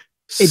was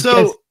So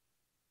just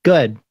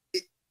good.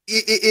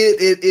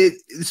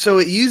 so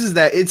it uses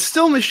that. It's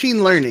still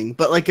machine learning,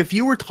 but like if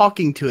you were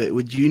talking to it,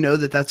 would you know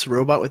that that's a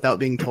robot without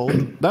being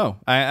told? No,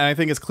 I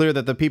think it's clear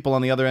that the people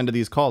on the other end of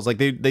these calls, like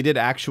they did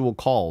actual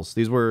calls.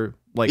 These were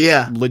like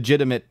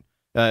legitimate.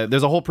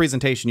 There's a whole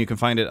presentation. You can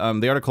find it.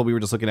 The article we were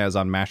just looking at is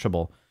on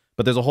Mashable,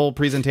 but there's a whole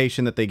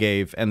presentation that they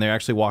gave, and they're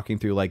actually walking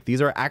through like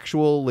these are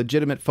actual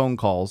legitimate phone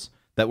calls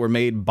that were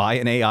made by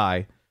an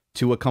AI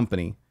to a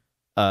company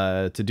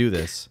to do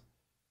this.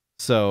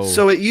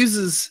 So it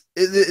uses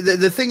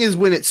the thing is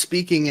when it's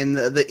speaking and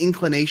the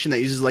inclination that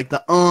uses like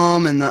the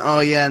and the oh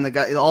yeah and the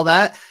guy all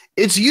that,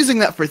 it's using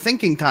that for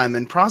thinking time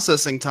and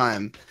processing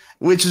time,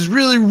 which is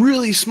really,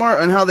 really smart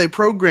on how they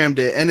programmed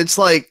it. And it's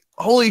like,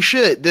 holy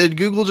shit, did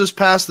Google just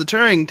pass the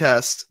Turing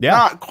test? Yeah.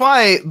 Not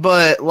quite,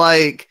 but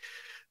like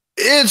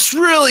it's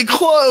really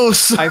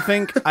close. I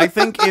think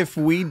if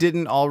we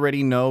didn't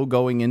already know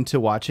going into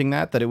watching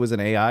that it was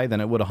an AI,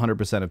 then it would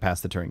 100% have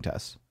passed the Turing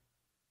test.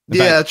 In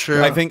fact,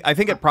 True. I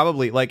think it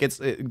probably like it's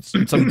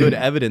some good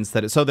evidence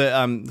that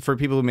for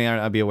people who may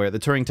not be aware, the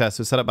Turing test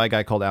was set up by a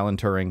guy called Alan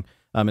Turing.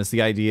 It's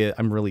the idea.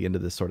 I'm really into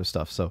this sort of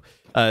stuff. So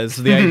it's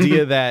the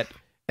idea that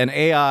an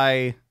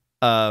AI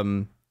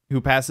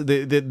who passes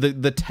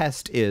the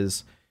test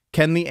is,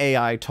 can the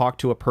AI talk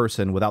to a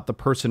person without the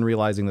person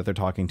realizing that they're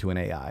talking to an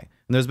AI?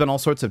 And there's been all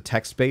sorts of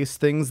text-based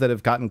things that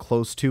have gotten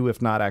close to,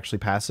 if not actually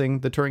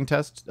passing the Turing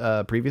test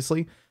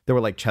previously. There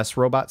were like chess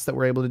robots that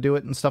were able to do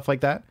it and stuff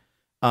like that.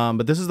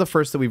 But this is the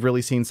first that we've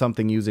really seen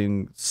something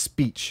using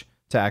speech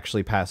to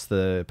actually pass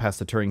the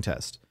Turing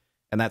test.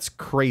 And that's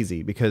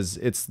crazy because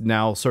it's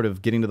now sort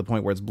of getting to the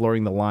point where it's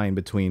blurring the line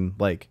between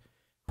like,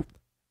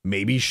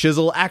 maybe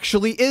Shizzle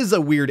actually is a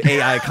weird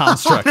AI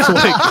construct.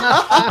 Like,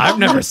 I've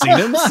never seen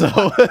him,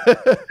 so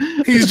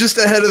He's just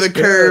ahead of the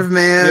curve,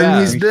 man. Yeah.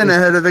 He's been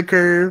ahead of the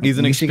curve. he's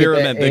an We should get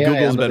experiment that that AI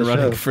Google's onto been the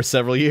running show. for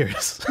several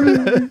years.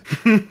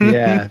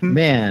 Yeah,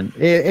 man,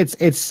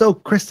 it's so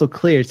crystal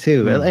clear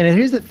too. And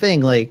here's the thing,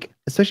 like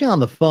especially on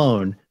the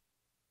phone,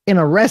 in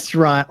a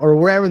restaurant or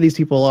wherever these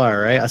people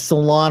are, right? A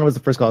salon was the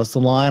first call. A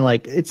salon,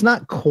 like it's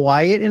not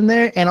quiet in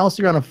there, and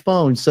also you're on a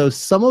phone, so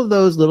some of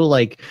those little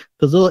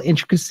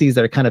intricacies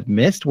that are kind of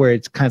missed, where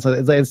it's kind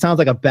of it sounds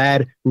like a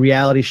bad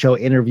reality show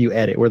interview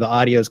edit, where the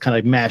audio is kind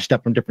of mashed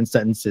up from different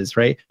sentences,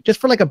 right?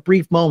 Just for like a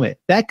brief moment,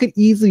 that could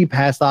easily be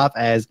passed off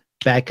as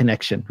bad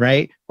connection,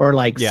 right? Or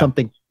like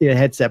something, a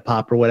headset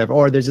pop or whatever,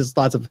 or there's just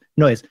lots of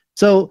noise.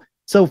 So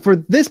for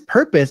this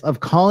purpose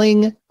of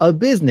calling a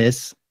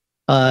business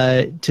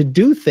to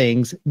do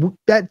things,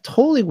 that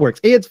totally works.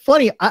 It's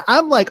funny.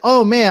 I'm like,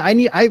 oh man,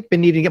 I've been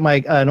needing to get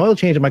my an oil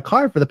change in my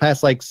car for the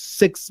past like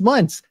 6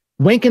 months.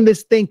 When can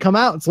this thing come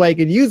out so I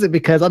can use it?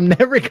 Because I'm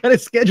never gonna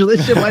schedule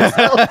this shit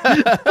myself.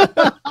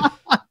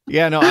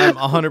 Yeah, no, I'm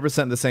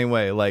 100% the same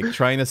way. Like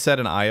trying to set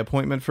an eye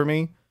appointment for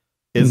me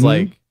is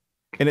like,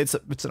 and it's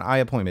an eye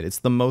appointment. It's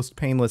the most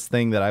painless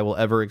thing that I will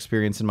ever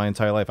experience in my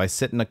entire life. I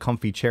sit in a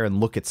comfy chair and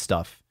look at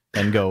stuff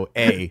and go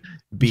A,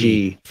 B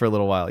G, for a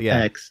little while.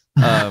 Yeah. X.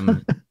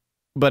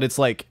 But it's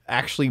like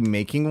actually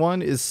making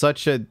one is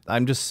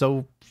I'm just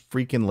so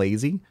freaking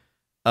lazy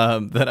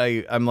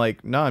that I'm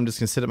like, no, I'm just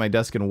gonna sit at my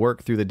desk and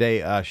work through the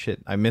day.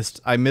 Shit, I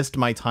missed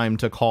my time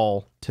to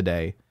call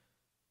today.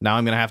 Now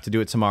I'm gonna have to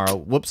do it tomorrow.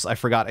 Whoops, I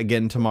forgot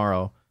again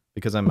tomorrow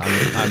because I'm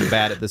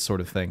bad at this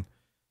sort of thing.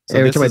 So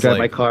every this time I is drive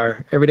like- my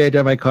car, every day I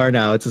drive my car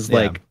now, it's just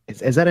like,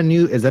 is that a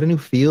new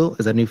feel?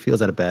 Is that a new feel?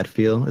 Is that a bad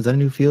feel? Is that a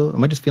new feel?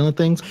 Am I just feeling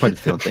things? I'm probably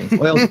just feeling things.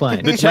 Oil's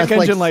fine. The check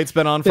That's engine light's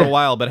been on for a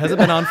while, but has it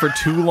been on for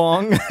too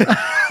long?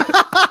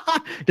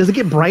 Does it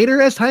get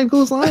brighter as time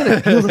goes on?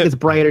 It feels like it's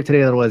brighter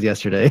today than it was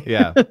yesterday.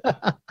 Yeah.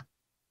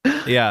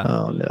 Yeah.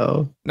 Oh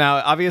no. Now,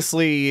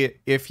 obviously,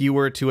 if you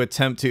were to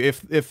attempt to,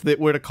 if it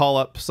were to call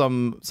up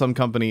some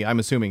company, I'm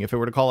assuming if it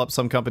were to call up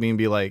some company and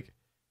be like,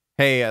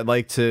 hey, I'd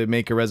like to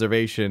make a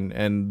reservation,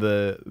 and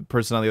the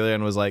person on the other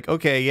end was like,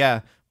 okay, yeah,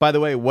 by the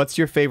way, what's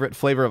your favorite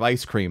flavor of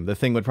ice cream? The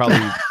thing would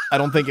probably, I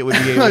don't think it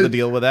would be able to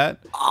deal with that.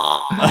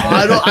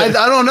 I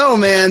don't know,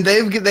 man.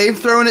 They've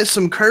thrown it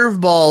some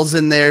curveballs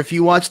in there. If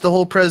you watch the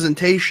whole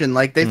presentation,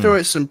 like they throw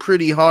it some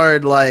pretty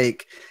hard,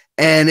 like,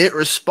 and it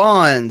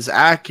responds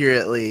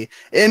accurately,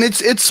 and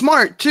it's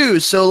smart too.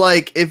 So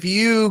like if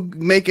you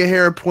make a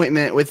hair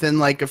appointment within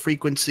like a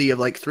frequency of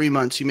like 3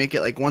 months, you make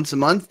it like once a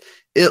month,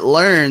 it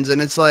learns,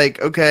 and it's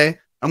like, okay,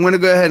 I'm going to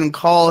go ahead and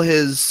call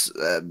his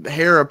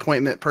hair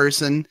appointment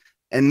person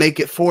and make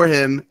it for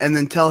him, and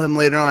then tell him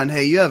later on,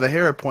 hey, you have a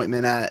hair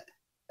appointment at,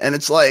 and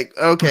it's like,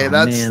 okay,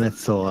 that's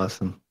so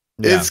awesome.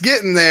 It's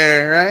getting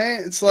there,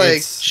 right? It's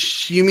like,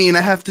 you mean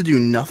I have to do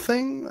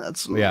nothing?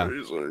 That's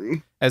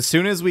amazing. As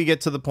soon as we get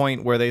to the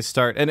point where they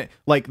start, and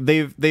like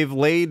they've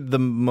laid the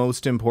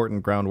most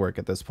important groundwork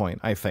at this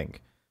point, I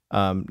think.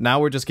 Now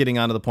we're just getting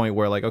on to the point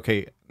where like,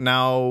 okay,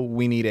 now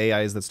we need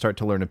AIs that start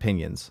to learn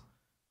opinions.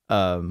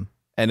 And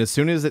as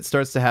soon as it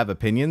starts to have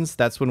opinions,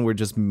 that's when we're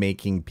just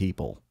making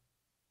people.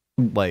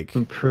 Like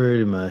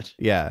pretty much.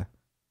 Yeah.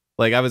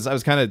 Like I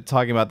was kind of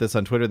talking about this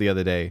on Twitter the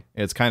other day.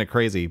 It's kind of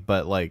crazy,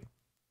 but like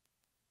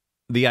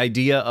the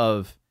idea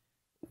of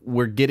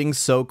we're getting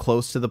so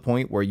close to the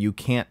point where you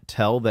can't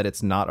tell that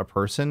it's not a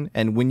person.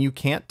 And when you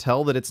can't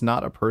tell that it's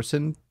not a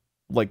person,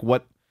 like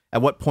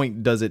at what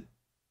point does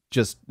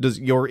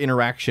your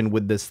interaction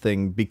with this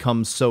thing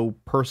become so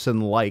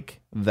person-like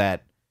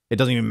that it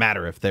doesn't even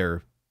matter if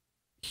they're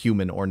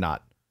human or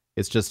not?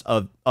 It's just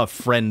a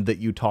friend that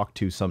you talk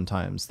to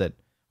sometimes that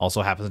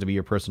also happens to be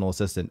your personal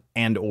assistant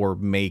and or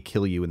may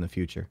kill you in the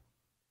future.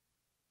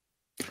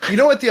 You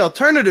know what the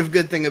alternative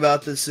good thing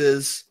about this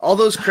is? All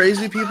those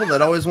crazy people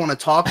that always want to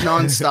talk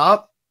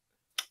nonstop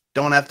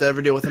don't have to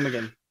ever deal with them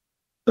again.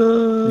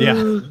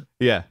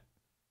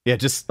 Yeah.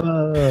 Just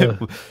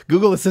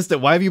Google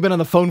Assistant. Why have you been on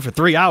the phone for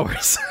 3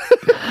 hours?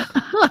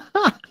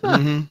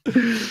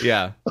 Mm-hmm.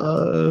 Yeah.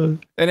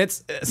 And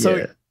it's so.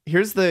 Yeah.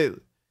 Here's the.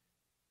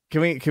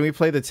 Can we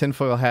play the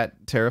tinfoil hat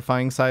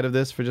terrifying side of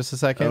this for just a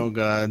second? Oh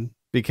God.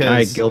 Because all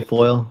right,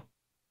 Guilfoyle.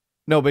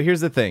 No, but here's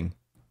the thing.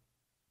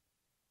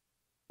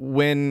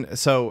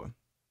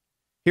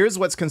 Here's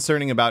what's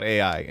concerning about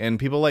AI, and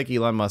people like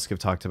Elon Musk have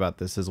talked about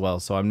this as well,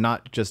 so I'm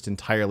not just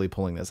entirely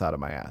pulling this out of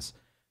my ass.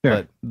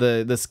 Sure.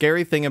 But the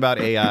scary thing about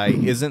AI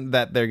isn't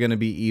that they're going to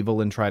be evil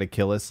and try to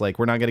kill us. Like,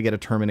 we're not going to get a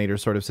Terminator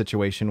sort of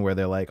situation where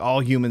they're like, all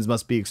humans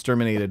must be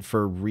exterminated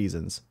for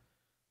reasons.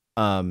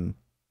 The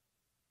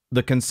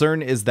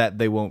concern is that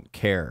they won't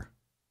care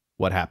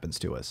what happens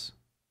to us.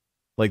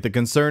 Like, the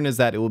concern is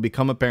that it will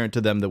become apparent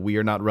to them that we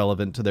are not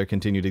relevant to their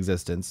continued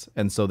existence,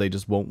 and so they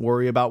just won't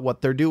worry about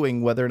what they're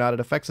doing, whether or not it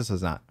affects us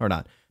or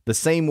not. The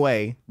same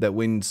way that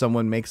when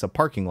someone makes a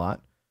parking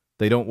lot,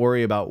 they don't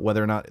worry about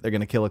whether or not they're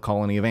going to kill a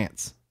colony of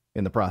ants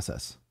in the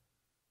process.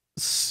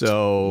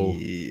 So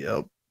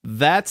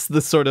that's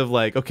the sort of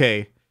like,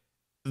 okay,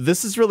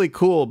 this is really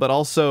cool, but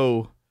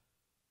also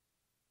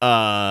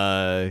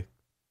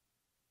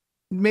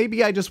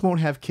maybe I just won't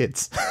have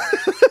kids.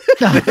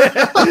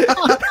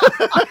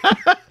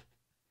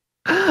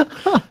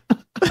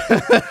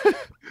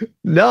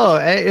 No,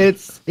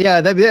 it's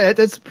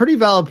that's a pretty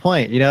valid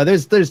point. You know,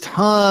 there's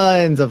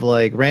tons of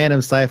like random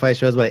sci-fi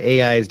shows about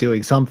AI is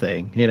doing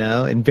something, you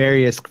know, in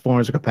various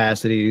forms or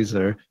capacities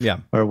or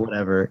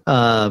whatever.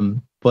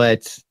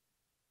 But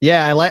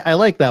yeah, I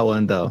like that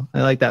one though.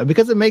 I like that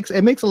because it makes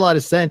a lot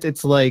of sense.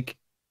 It's like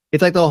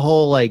the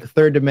whole like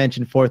third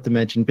dimension, fourth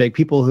dimension, like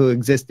people who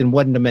exist in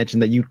one dimension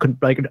that you could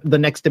like the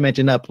next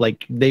dimension up,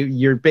 like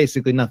you're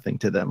basically nothing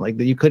to them. Like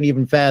you couldn't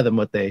even fathom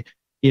what they,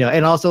 you know,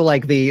 and also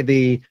like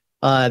the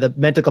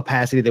mental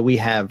capacity that we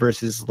have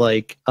versus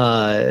like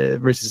a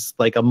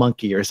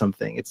monkey or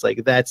something. It's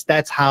like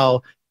that's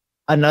how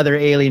another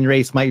alien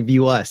race might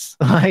view us.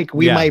 Like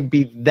we might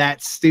be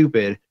that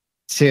stupid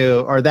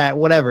or that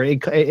whatever.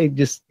 It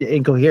just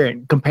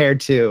incoherent compared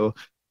to,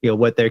 you know,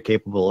 what they're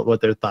capable of,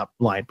 what their thought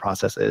line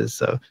process is.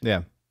 So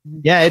yeah,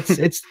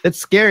 it's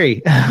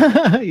scary.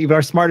 Even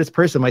our smartest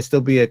person might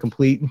still be a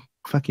complete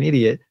fucking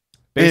idiot.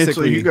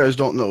 Basically, you guys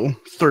don't know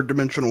third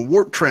dimensional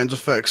warp trans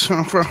effects. We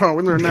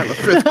learned that in the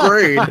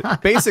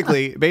 5th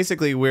grade.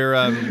 Basically,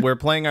 we're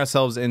playing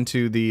ourselves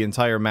into the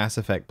entire Mass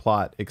Effect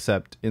plot,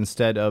 except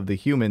instead of the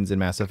humans in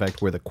Mass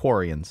Effect, we're the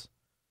Quarians.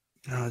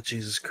 Oh,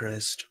 Jesus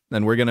Christ!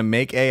 And we're gonna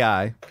make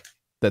AI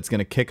that's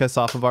gonna kick us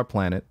off of our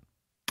planet.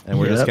 And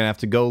we're just gonna have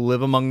to go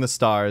live among the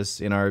stars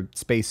in our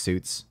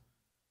spacesuits,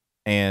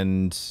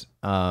 and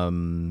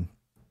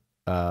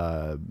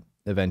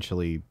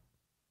eventually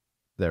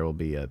there will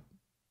be a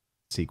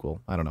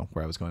sequel. I don't know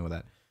where I was going with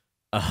that.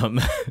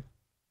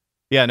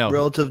 Yeah, no.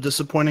 Relative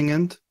disappointing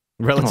end.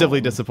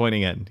 Relatively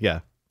disappointing end. Yeah,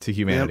 to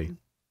humanity. Yep.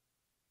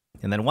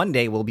 And then one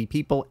day we'll be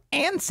people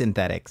and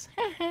synthetics.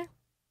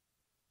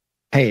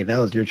 Hey, that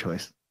was your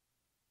choice.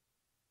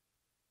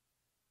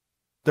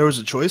 There was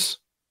a choice.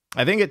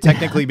 I think it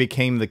technically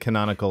became the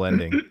canonical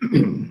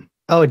ending.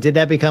 Oh, did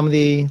that become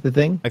the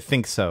thing? I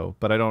think so,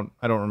 but I don't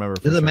remember.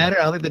 Does it matter?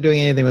 I don't think they're doing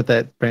anything with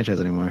that franchise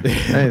anymore.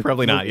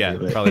 Probably not. Yeah,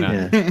 probably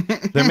not. Yeah.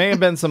 There may have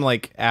been some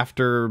like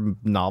after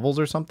novels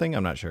or something.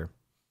 I'm not sure.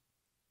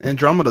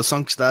 Andromeda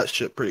sunk that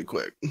shit pretty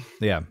quick.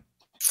 Yeah.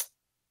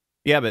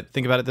 Yeah, but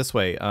think about it this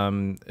way.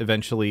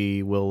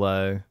 Eventually we'll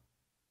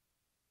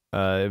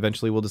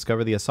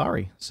discover the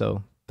Asari,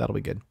 so that'll be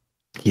good.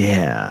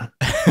 Yeah.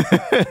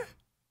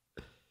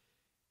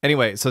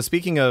 Anyway, so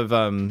speaking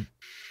of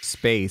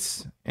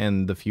space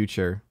and the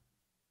future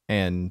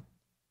and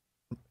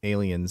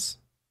aliens,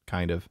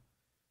 kind of.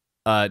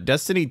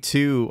 Destiny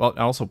 2,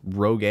 also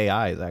Rogue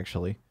AIs,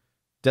 actually.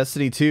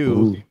 Destiny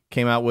 2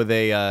 came out with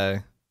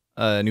a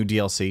new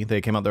DLC.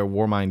 They came out their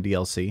Warmind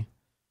DLC.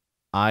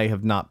 I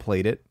have not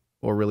played it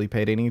or really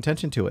paid any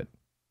attention to it.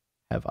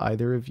 Have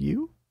either of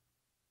you?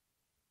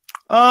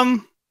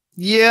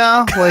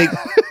 Yeah, like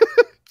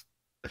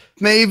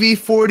maybe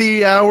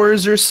 40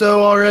 hours or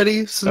so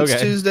already since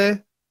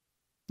Tuesday.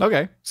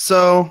 Okay.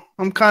 So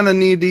I'm kind of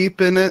knee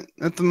deep in it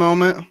at the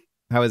moment.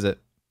 How is it?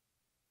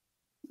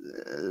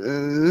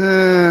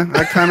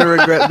 I kind of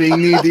regret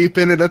being knee deep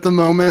in it at the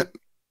moment.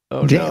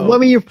 Oh no. Well, I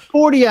mean, you're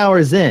 40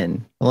 hours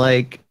in.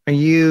 Like, are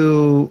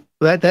you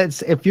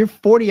that's if you're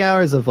 40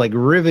 hours of like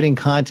riveting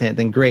content,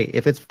 then great.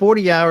 If it's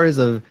 40 hours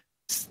of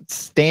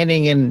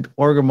standing in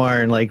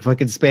Orgrimmar and like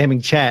fucking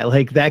spamming chat,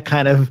 like that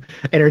kind of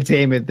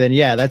entertainment, then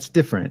yeah, that's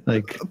different.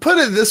 Like, put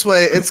it this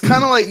way, it's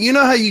kind of like, you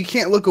know how you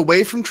can't look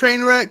away from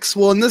train wrecks?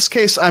 Well, in this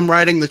case, I'm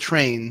riding the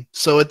train,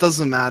 so it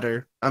doesn't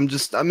matter. I'm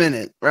in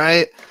it,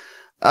 right?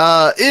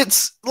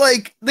 It's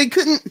like they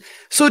couldn't.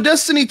 So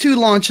Destiny 2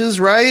 launches,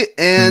 right?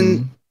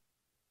 And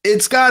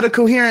it's got a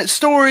coherent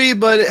story,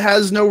 but it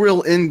has no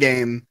real end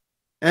game.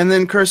 And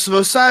then Curse of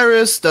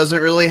Osiris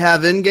doesn't really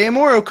have end game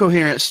or a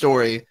coherent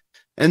story.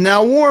 And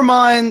now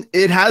Warmind,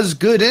 it has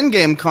good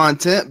in-game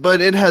content, but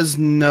it has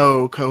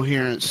no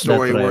coherent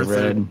story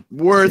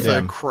worth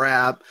a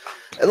crap.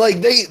 Like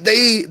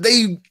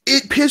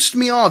it pissed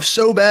me off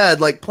so bad,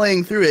 like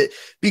playing through it,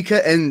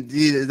 because, and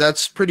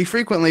that's pretty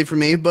frequently for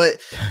me, but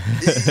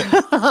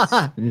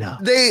no,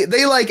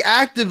 they like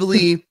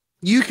actively,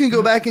 you can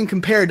go back and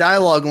compare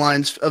dialogue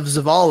lines of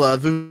Zavala,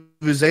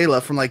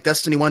 Vuvuzela from like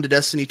Destiny 1 to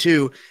Destiny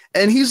 2,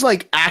 and he's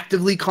like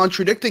actively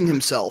contradicting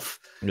himself.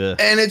 Yeah.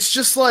 And it's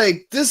just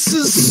like, this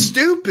is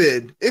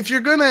stupid. If you're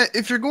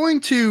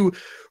going to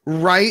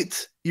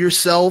write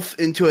yourself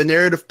into a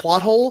narrative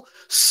plot hole,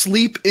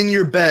 sleep in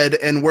your bed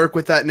and work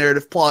with that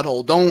narrative plot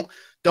hole. Don't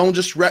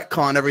just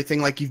retcon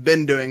everything like you've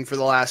been doing for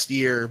the last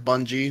year,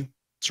 Bungie.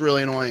 It's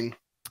really annoying.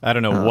 I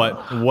don't know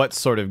what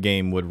sort of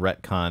game would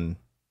retcon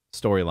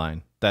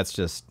storyline. That's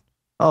just...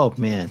 Oh,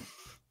 man.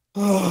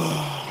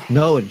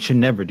 No, it should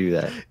never do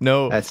that.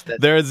 No,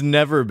 there has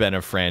never been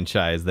a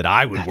franchise that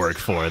I would work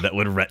for that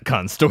would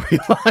retcon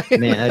storyline.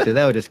 Man,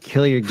 that would just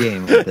kill your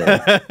game. Right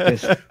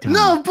there.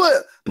 No,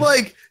 but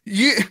like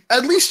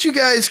at least you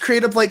guys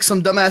create up like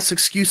some dumbass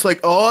excuse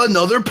like, oh,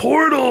 another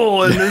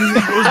portal, and then he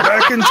goes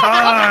back in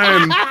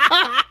time.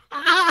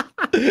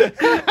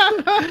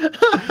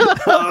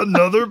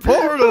 Another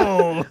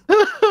portal.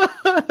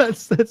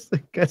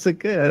 That's a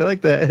good. I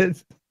like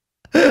that.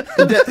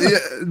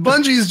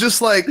 Bungie's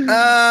just like,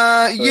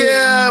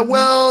 yeah,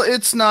 well,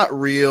 it's not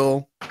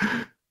real.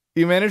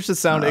 You managed to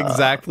sound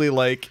exactly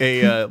like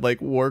a like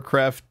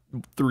Warcraft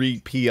 3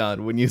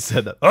 peon when you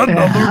said that.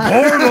 Another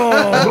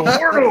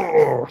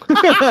portal.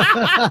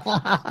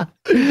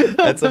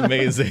 That's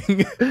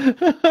amazing.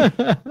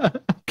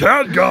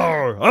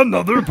 Khadgar,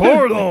 another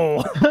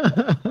portal.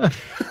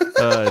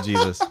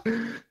 Jesus.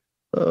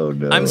 Oh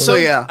no! I'm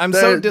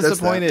so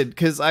disappointed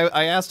because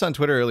I asked on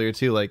Twitter earlier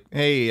too, like,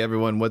 hey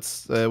everyone, what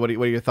are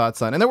your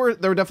thoughts on? And there were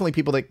definitely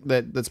people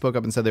that spoke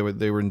up and said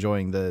they were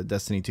enjoying the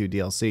Destiny 2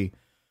 DLC,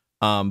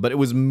 but it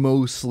was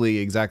mostly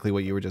exactly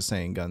what you were just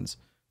saying, Gunz.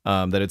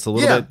 That it's a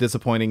little bit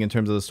disappointing in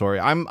terms of the story.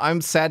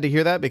 I'm sad to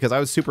hear that because I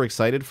was super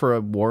excited for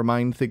a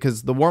Warmind thing,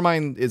 because the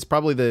Warmind is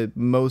probably the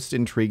most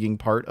intriguing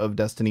part of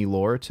Destiny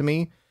lore to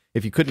me.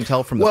 If you couldn't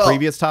tell from the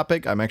previous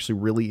topic, I'm actually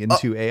really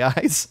into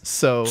AIs.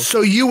 So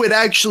you would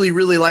actually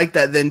really like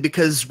that then,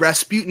 because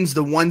Rasputin's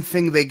the one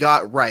thing they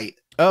got right.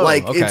 Oh,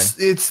 like okay.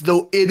 it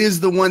is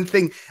the one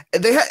thing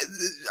they had.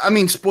 I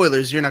mean,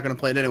 spoilers. You're not going to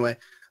play it anyway.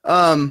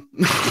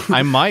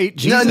 I might.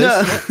 Jesus.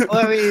 No.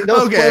 Well, I mean,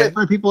 no spoilers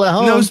for people at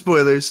home. No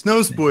spoilers.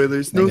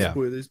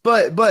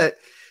 But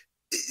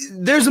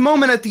there's a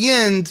moment at the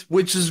end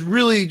which is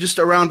really just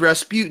around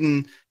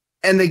Rasputin.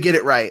 And they get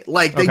it right.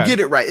 Like, they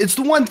get it right. It's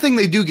the one thing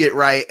they do get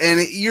right.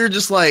 And you're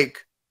just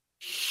like,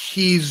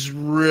 he's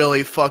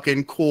really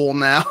fucking cool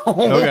now.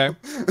 Okay.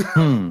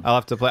 I'll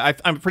have to play.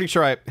 I'm pretty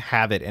sure I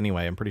have it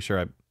anyway. I'm pretty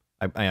sure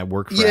I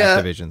work for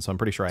Activision, so I'm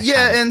pretty sure I have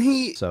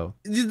it.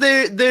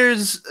 And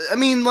there's, I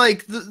mean,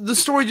 like, the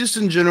story just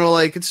in general,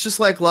 like, it's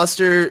just like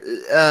luster,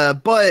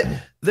 but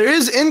there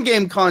is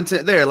in-game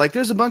content there. Like,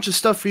 there's a bunch of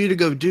stuff for you to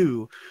go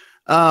do.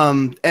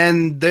 And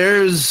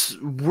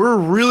we're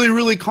really,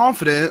 really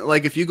confident.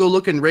 Like, if you go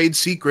look in raid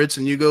secrets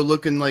and you go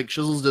look in like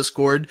Shizzle's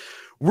Discord,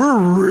 we're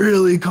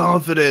really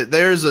confident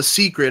there's a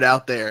secret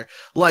out there.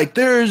 Like,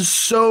 there's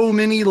so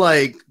many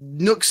like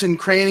nooks and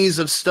crannies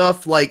of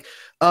stuff. Like,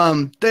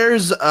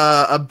 there's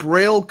a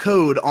braille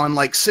code on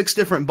like 6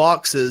 different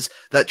boxes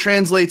that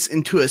translates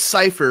into a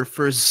cipher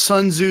for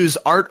Sun Tzu's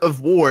Art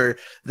of War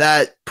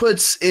that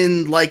puts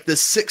in like the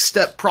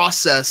 6-step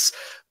process.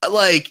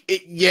 Like,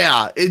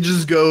 it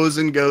just goes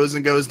and goes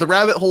and goes. The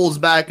rabbit hole's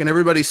back and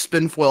everybody's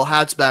spinfoil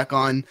hats back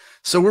on.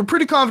 So we're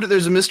pretty confident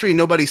there's a mystery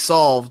nobody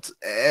solved.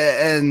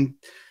 And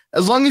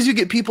as long as you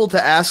get people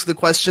to ask the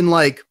question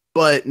like,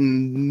 but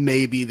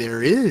maybe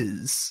there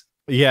is,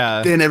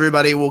 then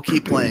everybody will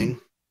keep playing.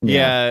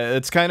 Yeah,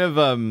 it's kind of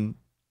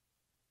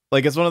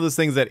like it's one of those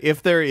things that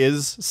if there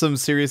is some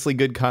seriously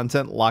good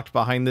content locked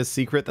behind this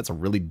secret, that's a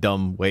really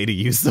dumb way to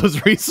use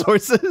those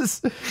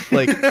resources.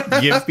 Like,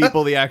 give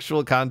people the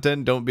actual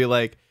content. Don't be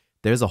like,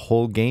 there's a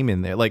whole game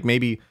in there. Like,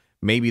 maybe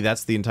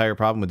that's the entire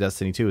problem with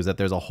Destiny 2 is that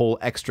there's a whole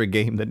extra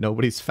game that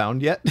nobody's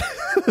found yet.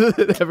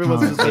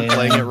 Everyone's just been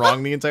playing it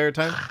wrong the entire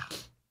time.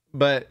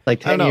 But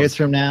like 10 years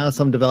from now,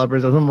 some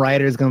developers or some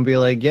writers going to be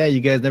like, yeah, you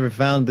guys never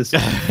found this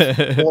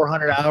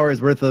 400 hours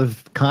worth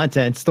of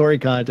content, story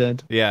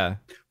content. Yeah.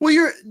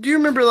 Well, do you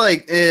remember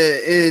like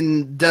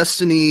in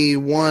Destiny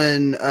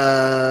 1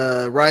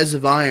 Rise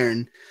of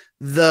Iron,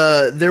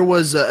 there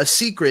was a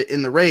secret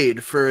in the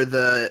raid for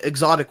the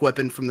exotic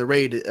weapon from the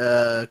raid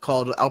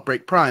called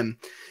Outbreak Prime.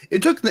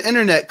 It took the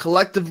internet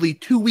collectively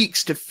 2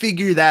 weeks to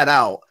figure that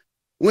out.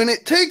 When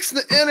it takes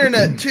the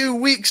internet 2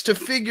 weeks to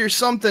figure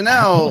something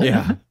out,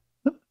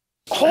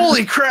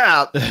 holy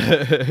crap,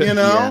 you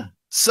know? Yeah.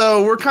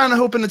 So we're kind of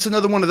hoping it's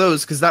another one of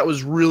those because that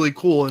was really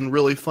cool and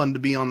really fun to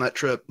be on that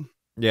trip.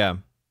 Yeah.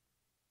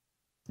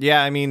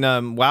 Yeah, I mean,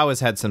 WoW has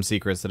had some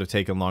secrets that have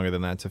taken longer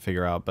than that to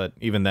figure out, but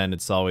even then,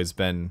 it's always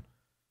been,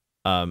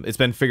 it's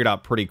been figured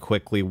out pretty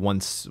quickly.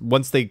 Once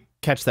they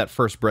catch that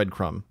first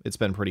breadcrumb, it's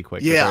been pretty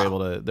quick. Yeah,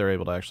 they're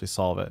able to actually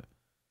solve it.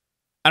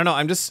 I don't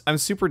know. I'm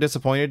super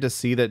disappointed to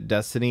see that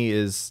Destiny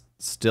is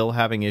still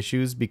having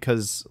issues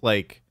because,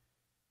 like,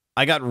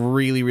 I got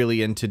really,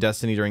 really into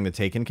Destiny during the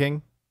Taken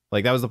King.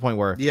 Like, that was the point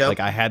where, like,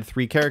 I had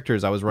 3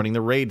 characters. I was running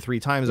the raid 3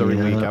 times every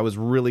week. I was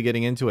really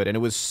getting into it, and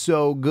it was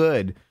so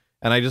good.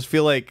 And I just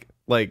feel like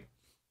I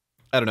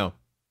don't know.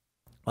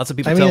 Lots of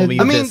people tell me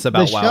this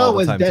about WoW all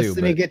the time too.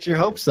 Destiny, get your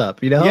hopes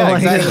up, you know? Yeah,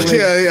 like, exactly.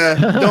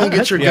 yeah. Don't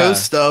get your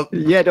ghost up.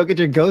 Yeah, don't get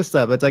your ghost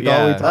up. It's like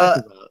all we talk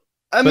about.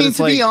 I mean,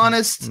 to be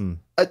honest,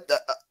 a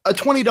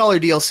 $20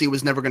 DLC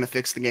was never going to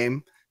fix the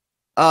game.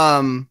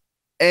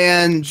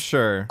 And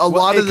sure, a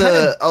lot of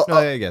the,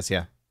 I guess,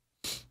 yeah.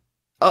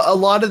 A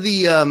lot of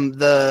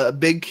the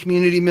big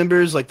community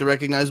members, like the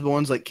recognizable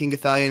ones, like King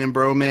Ithalian and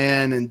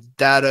Broman and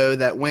Dado,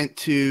 that went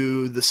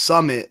to the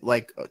summit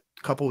like a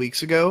couple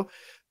weeks ago,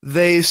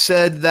 they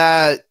said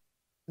that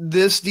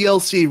this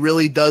DLC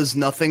really does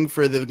nothing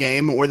for the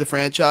game or the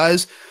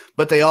franchise,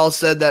 but they all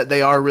said that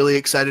they are really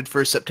excited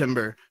for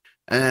September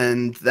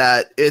and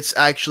that it's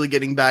actually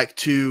getting back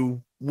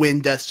to when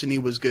Destiny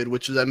was good,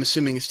 which is, I'm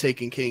assuming, is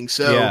Taken King.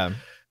 So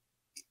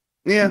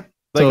yeah.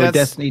 Like, so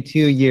Destiny 2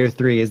 year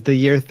 3 is the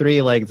year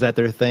 3, like, is that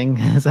their thing?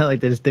 Is that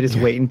like they just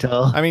wait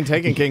until? I mean,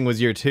 Taken King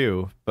was year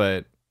 2,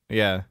 but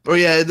yeah. Oh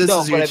yeah, this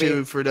is year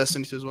 2 for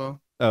Destiny 2 as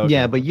well. Oh, okay.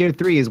 Yeah, but year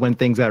 3 is when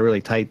things got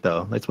really tight,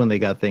 though. That's when they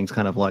got things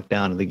kind of locked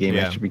down, and the game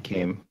actually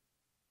became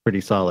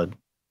pretty solid.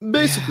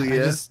 Basically,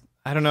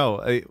 I don't know.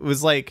 It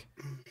was like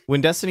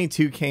when Destiny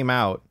 2 came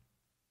out.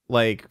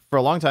 Like, for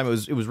a long time, it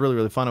was really,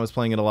 really fun. I was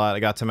playing it a lot. I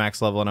got to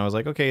max level, and I was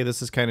like, okay,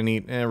 this is kind of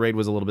neat. Raid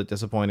was a little bit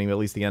disappointing, but at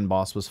least the end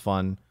boss was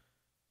fun.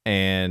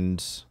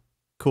 And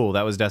cool,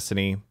 that was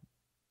Destiny.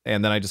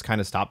 And then I just kind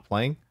of stopped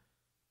playing.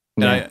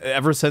 And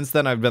ever since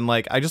then, I've been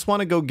like, I just want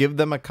to go give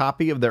them a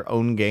copy of their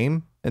own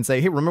game and say,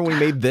 hey, remember we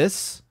made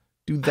this?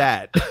 Do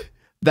that.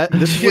 This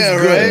was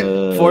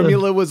good. Right?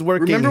 Formula was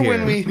working. Remember here.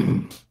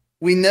 when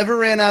we never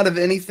ran out of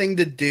anything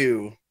to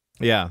do?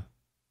 Yeah.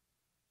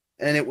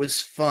 And it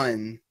was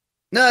fun.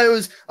 No, it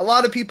was a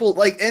lot of people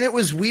and it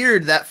was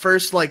weird that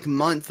first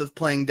month of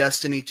playing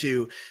Destiny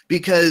 2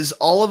 because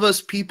all of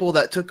us people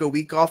that took a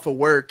week off of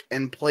work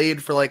and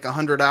played for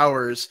 100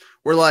 hours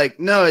were like,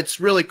 no, it's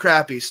really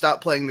crappy.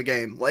 Stop playing the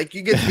game.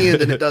 You get to the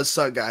end and it does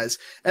suck, guys.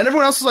 And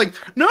everyone else is like,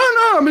 no,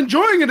 I'm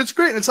enjoying it. It's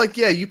great. And it's like,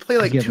 yeah, you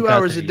play 2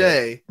 hours a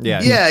day.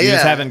 Yeah. You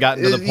just haven't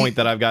gotten to the point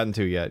that I've gotten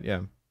to yet. Yeah.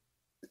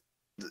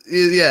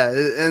 Yeah,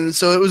 and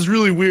so it was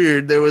really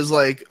weird. There was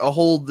a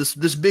whole this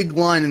big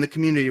line in the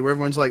community where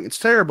everyone's like, it's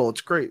terrible,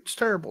 it's great, it's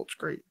terrible, it's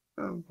great.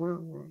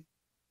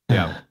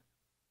 Yeah.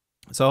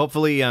 So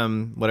hopefully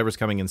whatever's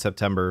coming in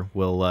September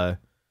will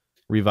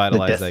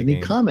revitalize that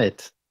game.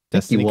 Comet.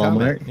 Destiny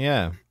Walmart. Comet.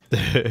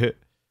 Yeah.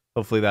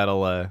 Hopefully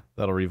that'll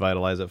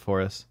revitalize it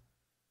for us.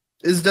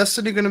 Is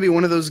Destiny going to be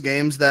one of those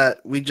games that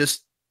we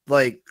just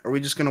are we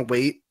just going to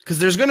wait? Because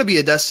there's going to be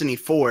a Destiny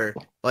 4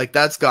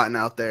 that's gotten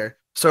out there.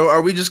 So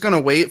are we just going to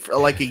wait for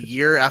a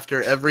year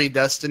after every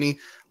Destiny?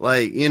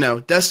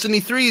 Destiny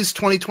 3 is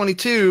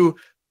 2022,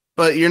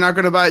 but you're not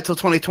going to buy it till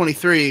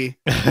 2023.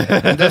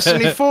 And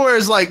Destiny 4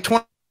 is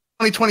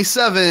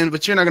 2027,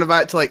 but you're not going to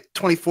buy it till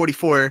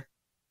 2044.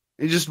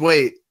 You just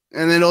wait,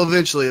 and then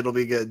eventually it'll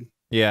be good.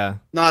 Yeah.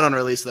 Not on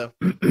release, though.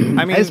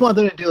 I just want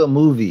them to do a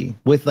movie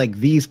with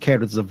these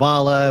characters,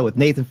 Zavala, with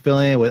Nathan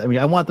Fillion.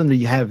 I want them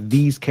to have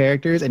these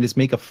characters and just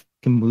make a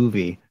fucking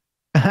movie.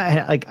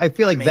 I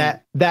feel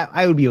that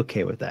I would be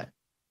okay with that.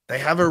 They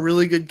have a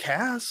really good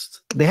cast.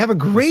 They have a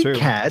great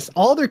cast.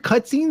 All their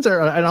cutscenes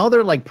and all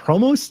their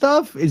promo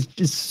stuff is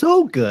just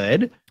so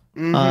good.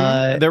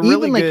 Mm-hmm. They're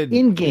really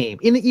even, good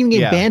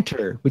in-game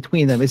banter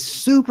between them is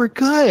super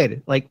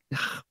good.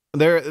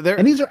 They're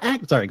and these are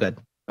sorry, good.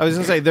 I was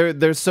gonna say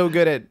they're so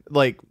good at,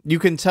 like, you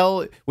can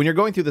tell when you're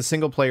going through the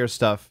single player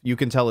stuff, you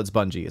can tell it's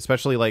Bungie,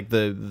 especially like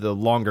the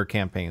longer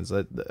campaigns.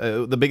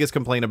 The biggest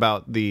complaint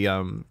about the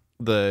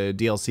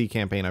DLC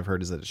campaign I've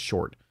heard is that it's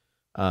short.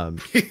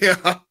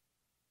 Yeah.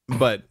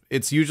 But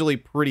it's usually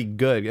pretty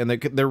good, and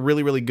they're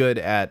really, really good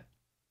at,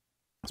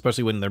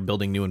 especially when they're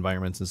building new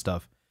environments and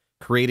stuff,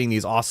 creating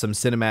these awesome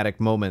cinematic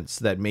moments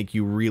that make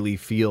you really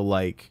feel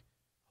like,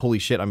 holy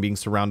shit, I'm being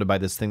surrounded by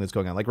this thing that's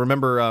going on. Like,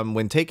 remember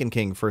when Taken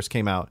King first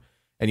came out,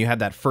 and you had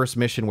that first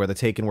mission where the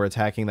Taken were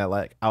attacking that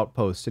like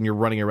outpost, and you're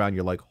running around,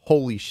 you're like,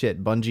 holy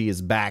shit, Bungie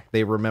is back.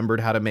 They remembered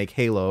how to make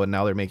Halo, and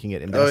now they're making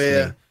it in Destiny. Oh,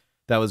 yeah.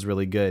 That was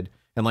really good.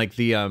 And like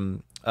the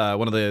one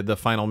of the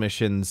final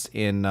missions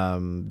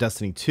in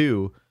Destiny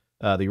 2,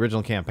 the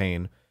original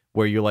campaign,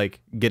 where you're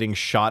like getting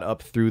shot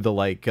up through the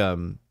like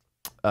I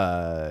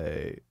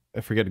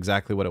forget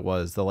exactly what it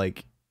was, the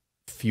like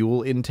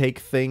fuel intake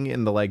thing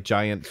in the like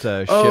giant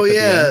ship. Oh at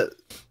yeah. the end.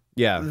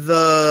 Yeah.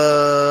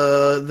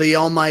 The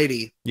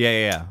Almighty.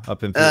 Yeah.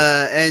 Up in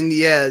and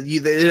yeah,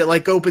 it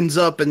like opens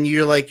up and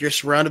you're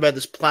surrounded by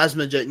this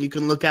plasma jet, and you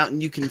can look out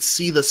and you can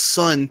see the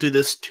sun through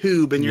this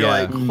tube, and you're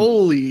like,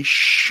 holy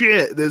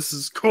shit, this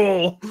is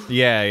cool.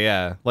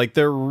 Yeah. Like,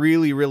 they're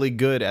really, really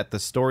good at the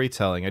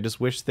storytelling. I just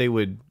wish they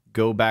would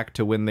go back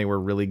to when they were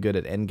really good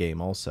at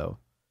Endgame also.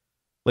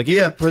 Like,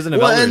 even Prison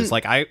of Elders,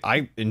 like,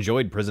 I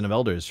enjoyed Prison of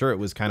Elders. Sure, it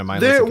was kind of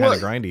mindless and kind of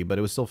grindy, but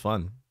it was still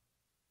fun.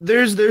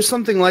 There's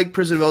something like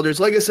Prison of Elders.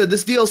 Like I said,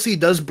 this DLC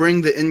does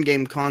bring the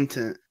in-game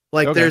content.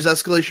 Like, there's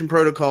Escalation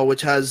Protocol,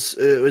 which is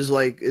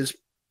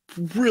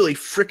really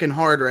freaking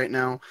hard right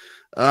now.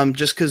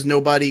 Just because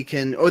nobody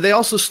can. Oh, they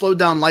also slowed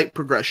down light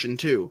progression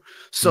too.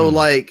 So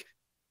like,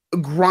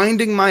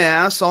 grinding my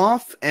ass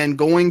off and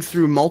going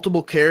through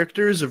multiple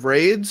characters of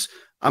raids,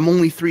 I'm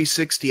only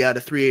 360 out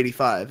of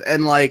 385.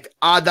 And like,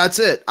 that's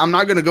it. I'm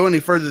not going to go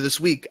any further this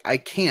week. I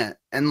can't.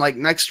 And like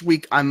next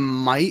week, I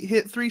might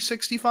hit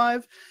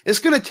 365. It's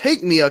going to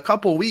take me a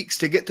couple weeks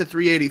to get to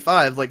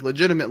 385, like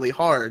legitimately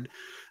hard.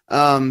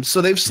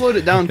 So they've slowed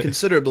it down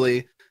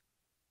considerably.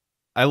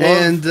 I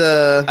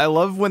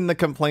love when the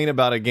complaint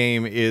about a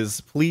game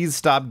is, please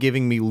stop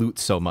giving me loot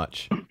so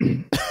much.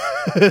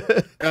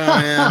 Oh,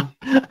 yeah.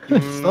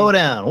 Slow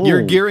down. Ooh.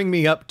 You're gearing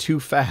me up too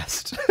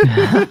fast.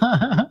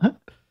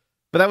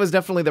 But that was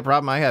definitely the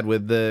problem I had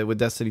with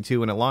Destiny 2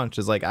 when it launched.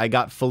 Is like, I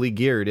got fully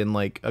geared in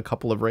like a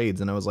couple of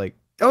raids, and I was like,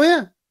 oh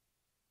yeah,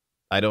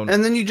 and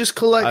then you just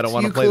collect. I don't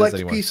want to play collect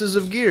this anymore. pieces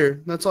of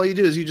gear. That's all you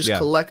do, is you just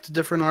collect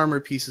different armor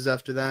pieces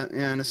after that.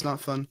 Yeah, and it's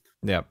not fun.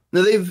 Yeah.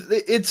 No,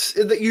 it's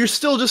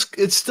still just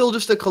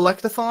a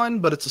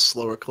collectathon, but it's a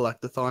slower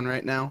collectathon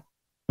right now.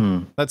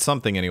 That's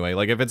something anyway.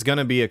 Like, if it's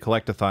gonna be a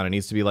collectathon, it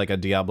needs to be like a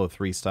Diablo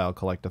 3 style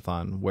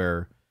collectathon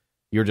where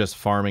you're just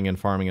farming and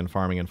farming and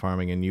farming and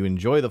farming, and you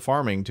enjoy the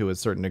farming to a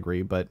certain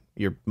degree, but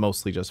you're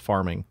mostly just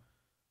farming.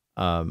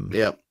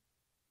 Yep.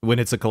 When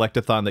it's a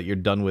collectathon that you're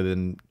done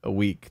within a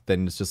week,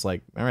 then it's just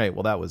like, all right,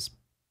 well, that was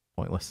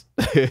pointless.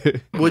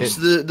 Which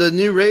the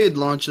new raid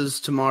launches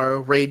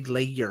tomorrow. Raid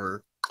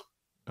Layer.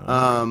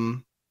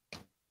 Man,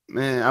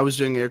 I was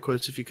doing air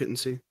quotes if you couldn't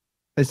see.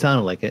 It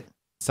sounded like it.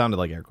 Sounded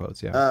like air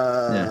quotes,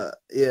 yeah.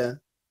 Yeah.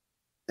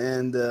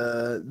 And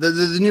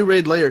the new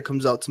raid Layer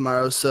comes out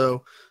tomorrow,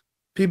 so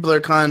people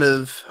are kind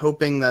of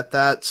hoping that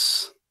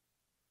that's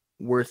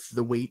worth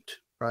the wait.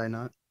 Probably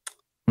not.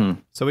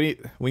 So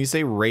when you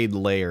say raid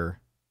Layer,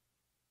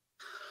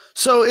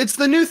 so it's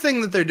the new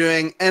thing that they're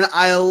doing, and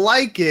I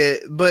like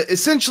it, but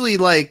essentially,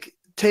 like,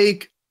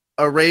 take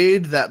a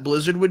raid that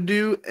Blizzard would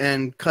do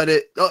and cut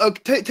it.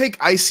 Take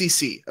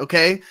ICC,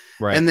 okay?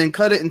 Right. And then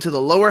cut it into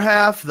the lower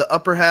half, the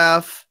upper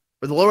half,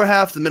 or the lower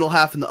half, the middle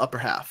half, and the upper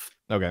half.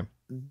 Okay.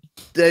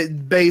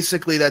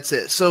 Basically, that's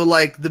it. So,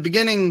 like, the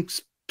beginning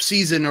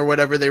season or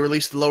whatever, they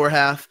released the lower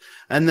half,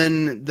 and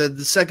then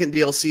the second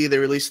DLC, they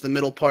released the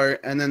middle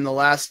part, and then the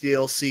last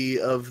DLC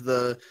of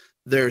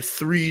their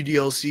 3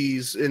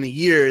 DLCs in a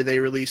year, they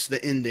released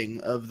the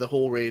ending of the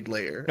whole raid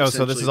layer. Oh,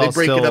 so this is all they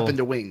break still, it up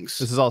into wings.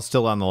 This is all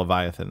still on the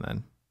Leviathan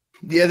then.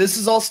 Yeah, this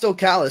is all still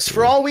Callus.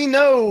 For all we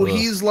know,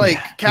 he's like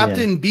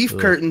Captain Beef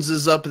Curtains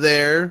is up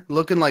there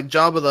looking like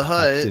Jabba the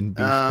Hutt.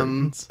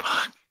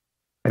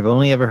 I've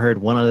only ever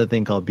heard one other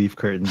thing called beef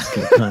curtains.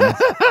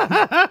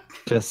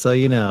 Just so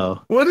you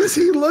know. What does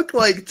he look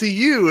like to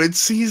you?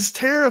 He's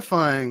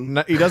terrifying.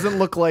 No, he doesn't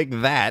look like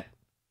that.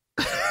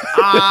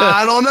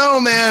 I don't know,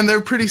 man.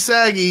 They're pretty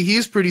saggy.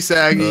 He's pretty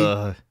saggy.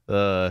 All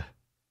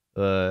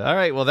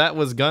right, well, that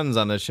was Gunz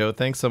on the show.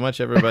 Thanks so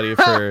much, everybody,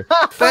 for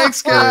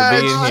thanks,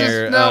 guys. for being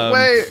here. No,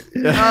 wait.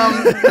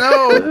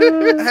 No.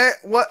 Hey,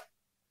 what?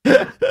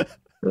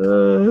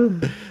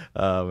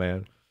 Oh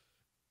man.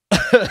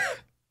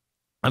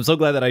 I'm so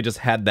glad that I just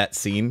had that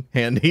scene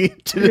handy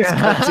to just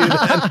cut to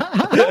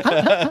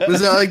that. Is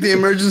that like the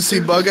emergency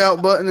bug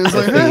out button? It's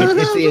like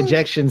it's the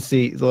ejection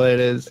seat is what it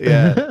is.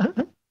 Yeah.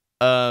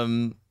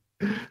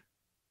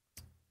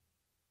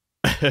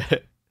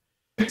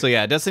 So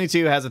yeah, Destiny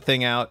 2 has a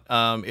thing out.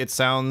 It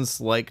sounds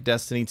like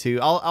Destiny 2.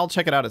 I'll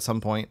check it out at some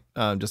point.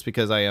 Just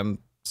because I am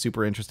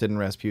super interested in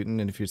Rasputin,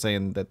 and if you're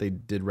saying that they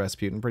did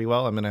Rasputin pretty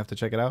well, I'm gonna have to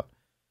check it out.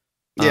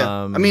 Yeah,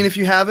 I mean, if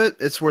you have it,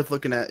 it's worth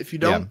looking at. If you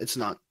don't, it's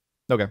not.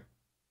 Okay.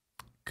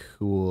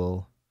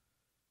 Cool.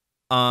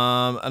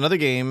 Another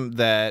game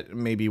that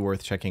may be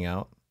worth checking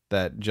out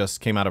that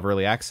just came out of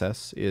early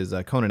access is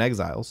Conan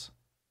Exiles.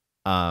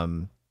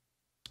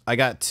 I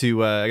got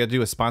to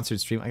do a sponsored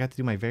stream. I got to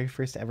do my very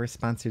first ever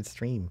sponsored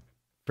stream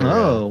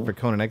for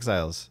Conan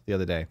Exiles the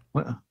other day.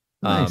 Wow.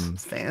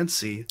 Nice.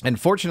 Fancy. And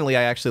fortunately,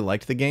 I actually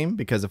liked the game,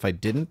 because if I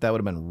didn't, that would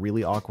have been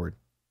really awkward.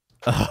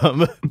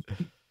 But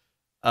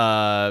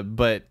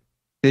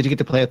Did you get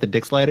to play with the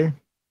dick slider?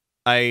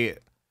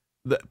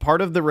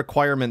 Part of the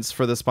requirements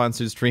for the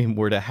sponsored stream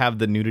were to have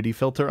the nudity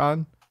filter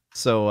on.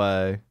 So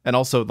and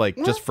also like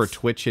just for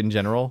Twitch in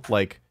general,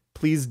 like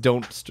please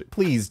don't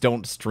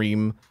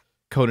stream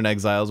Conan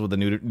Exiles with the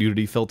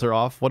nudity filter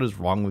off. What is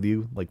wrong with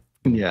you? Like,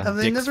 yeah, have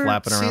they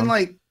never seen around?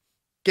 Like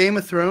Game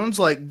of Thrones?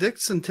 Like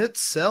dicks and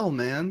tits sell,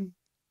 man.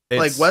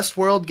 Like It's,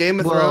 Westworld, Game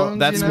of Thrones.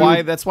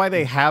 That's why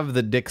they have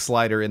the dick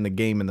slider in the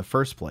game in the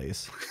first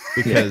place,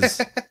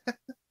 because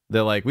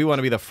they're like, we want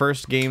to be the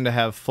first game to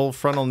have full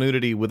frontal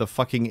nudity with a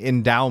fucking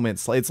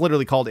endowment. It's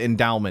literally called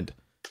endowment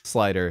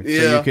slider,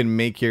 so you can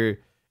make your.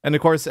 And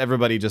of course,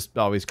 everybody just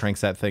always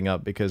cranks that thing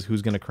up, because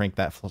who's gonna crank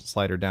that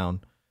slider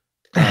down?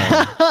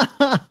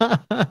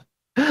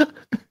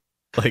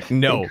 Like,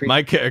 no,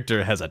 my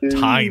character has a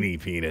tiny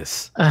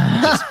penis.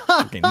 Just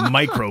fucking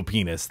micro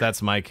penis.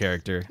 That's my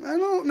character. I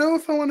don't know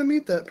if I want to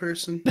meet that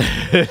person.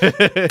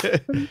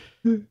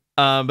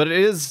 But it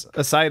is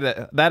aside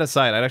that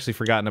aside, I'd actually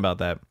forgotten about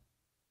that.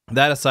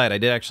 That aside, I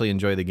did actually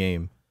enjoy the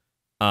game.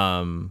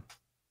 I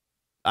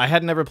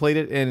had never played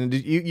it, and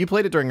you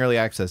played it during early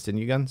access, didn't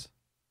you, Gunz?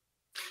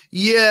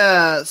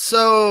 Yeah,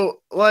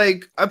 so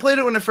like I played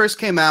it when it first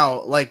came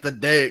out, like the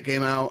day it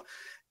came out,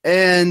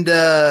 and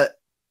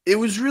it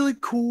was really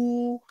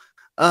cool.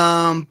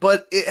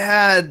 But it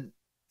had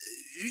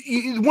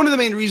one of the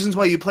main reasons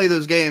why you play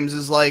those games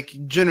is like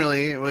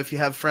generally if you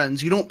have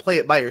friends, you don't play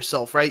it by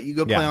yourself, right? You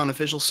go play on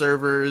official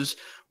servers,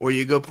 or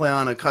you go play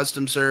on a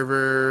custom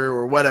server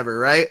or whatever,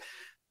 right?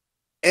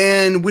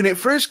 And when it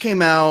first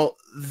came out,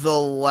 the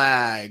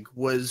lag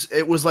was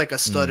like a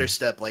stutter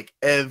step, like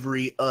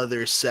every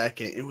other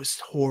second. It was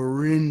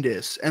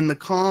horrendous. And the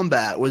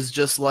combat was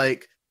just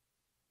like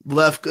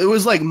it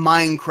was like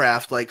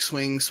Minecraft, like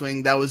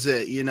swing, that was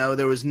it, you know,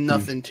 there was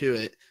nothing to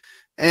it.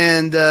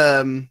 And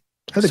the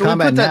so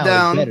combat we put that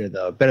now down. is better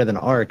though, better than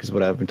Ark is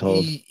what I've been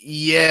told.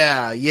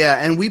 Yeah,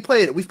 and we've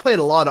played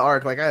a lot of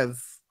Ark. Like I have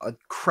a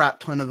crap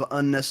ton of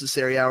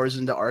unnecessary hours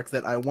into Ark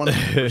that I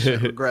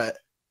 100% regret.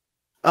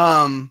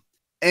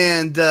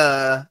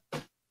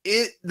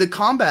 The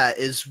combat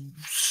is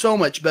so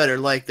much better.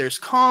 Like there's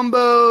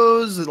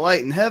combos,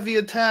 light and heavy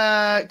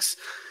attacks,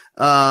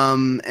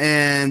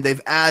 and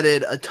they've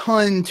added a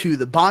ton to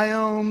the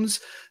biomes.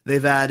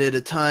 They've added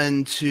a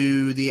ton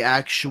to the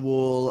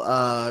actual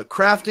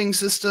crafting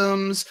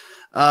systems.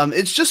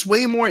 It's just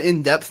way more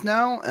in depth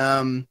now.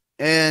 I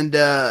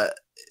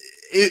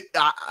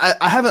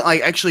haven't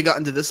like actually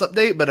gotten to this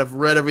update, but I've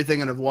read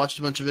everything and I've watched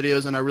a bunch of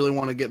videos, and I really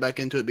want to get back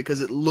into it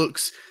because it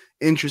looks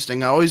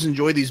interesting. I always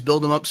enjoy these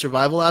build 'em up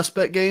survival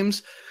aspect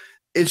games.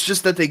 It's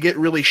just that they get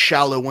really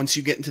shallow once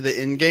you get into the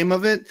end game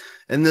of it,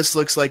 and this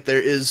looks like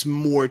there is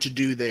more to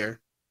do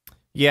there.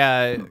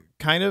 Yeah,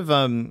 kind of.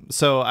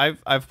 So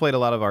I've played a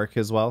lot of Ark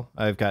as well.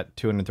 I've got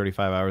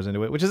 235 hours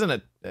into it, which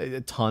isn't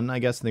a ton, I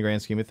guess, in the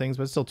grand scheme of things,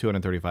 but it's still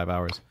 235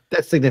 hours.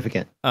 That's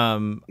significant.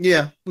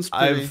 Yeah,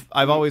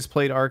 I've always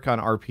played Ark on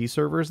RP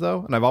servers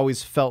though, and I've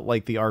always felt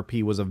like the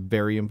RP was a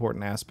very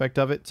important aspect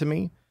of it to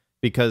me,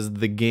 because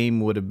the game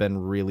would have been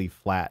really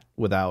flat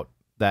without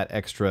that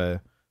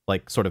extra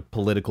like sort of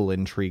political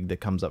intrigue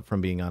that comes up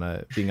from being on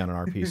an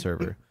RP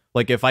server.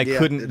 Like if I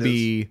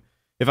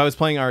if I was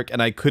playing Ark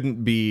and I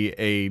couldn't be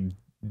a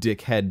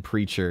dickhead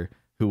preacher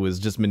who was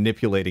just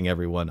manipulating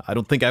everyone, I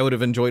don't think I would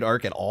have enjoyed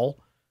Ark at all.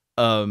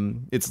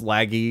 It's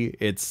laggy,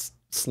 it's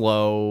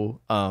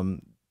slow,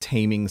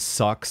 taming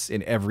sucks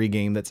in every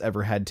game that's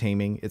ever had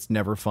taming. It's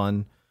never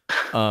fun.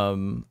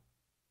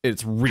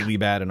 It's really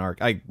bad in Ark.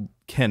 I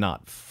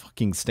cannot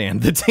fucking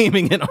stand the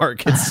taming in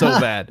Ark. It's so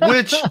bad.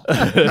 Which,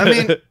 I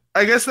mean,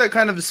 I guess that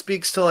kind of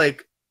speaks to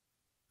like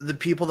the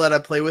people that I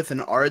play with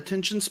and our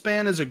attention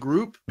span as a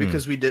group,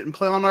 because we didn't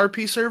play on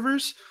RP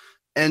servers.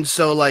 And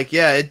so like,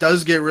 yeah, it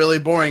does get really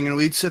boring, and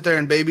we'd sit there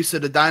and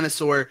babysit a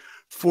dinosaur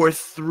for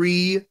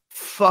 3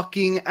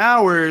 fucking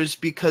hours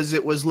because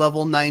it was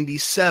level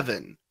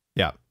 97.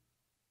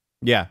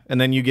 Yeah, and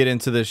then you get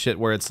into this shit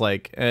where it's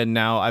like, and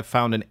now I've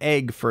found an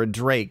egg for a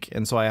drake,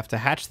 and so I have to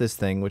hatch this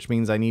thing, which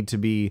means I need to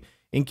be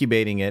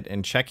incubating it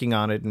and checking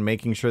on it and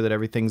making sure that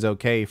everything's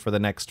okay for the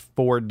next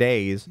 4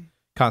 days,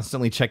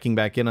 constantly checking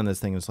back in on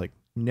this thing. It's like,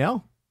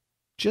 no,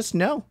 just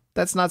no.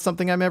 That's not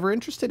something I'm ever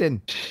interested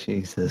in.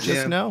 Jesus.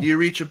 Just no. You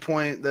reach a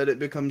point that it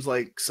becomes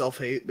like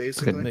self-hate,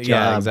 basically.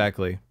 Yeah,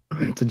 exactly.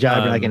 It's a job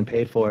you're not getting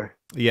paid for.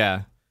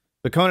 Yeah.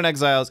 The Conan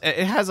Exiles,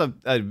 it has a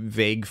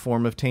vague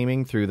form of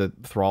taming through the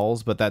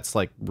thralls, but that's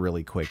like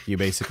really quick. You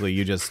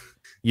just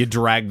you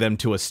drag them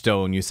to a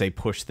stone. You say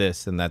push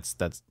this, and that's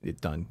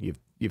it done.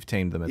 You've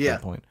tamed them at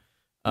that point.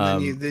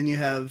 Then you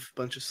have a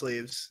bunch of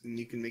slaves, and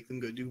you can make them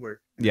go do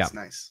work. Yeah, it's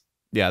nice.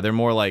 Yeah, they're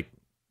more like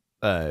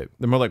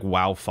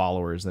WoW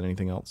followers than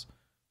anything else.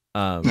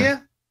 Yeah,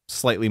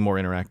 slightly more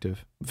interactive,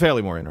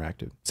 fairly more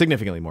interactive,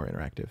 significantly more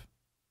interactive.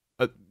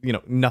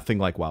 Nothing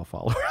like WoW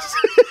followers.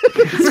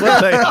 That's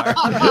what they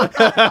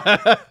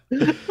are.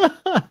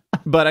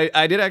 But I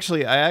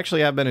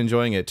actually have been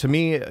enjoying it. To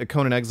me,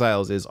 Conan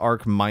Exiles is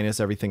Arc minus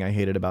everything I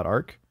hated about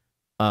Arc,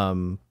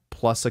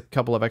 plus a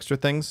couple of extra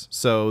things.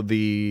 So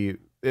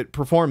it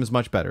performs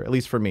much better, at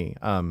least for me.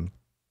 I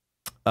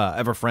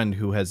have a friend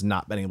who has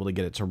not been able to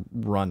get it to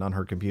run on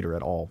her computer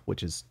at all,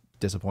 which is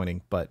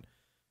disappointing. But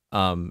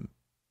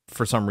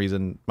for some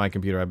reason, my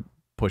computer, I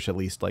push at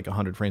least like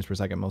 100 frames per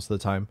second most of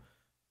the time.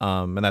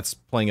 And that's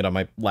playing it on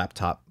my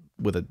laptop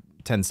with a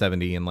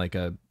 1070 and like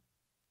a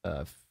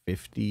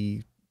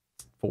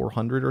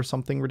 5400 or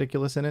something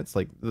ridiculous in it. It's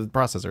like the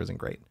processor isn't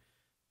great.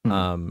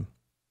 The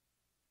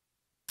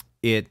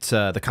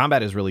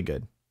combat is really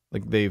good.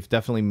 Like they've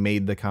definitely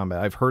made the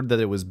combat. I've heard that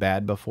it was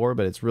bad before,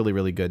 but it's really,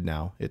 really good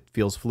now. It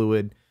feels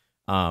fluid.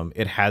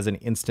 It has an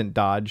instant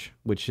dodge,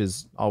 which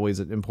is always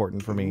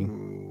important for me.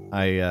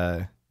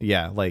 The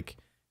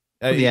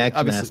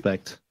action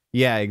aspect.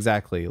 Yeah,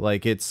 exactly.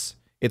 Like it's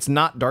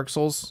not Dark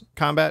Souls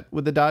combat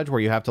with the dodge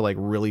where you have to like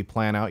really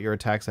plan out your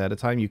attacks ahead of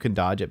time. You can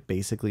dodge at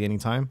basically any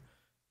time.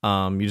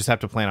 You just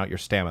have to plan out your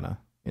stamina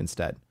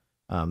instead.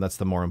 That's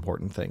the more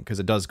important thing because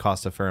it does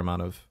cost a fair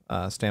amount of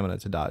stamina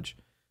to dodge.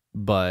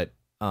 But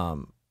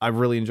I've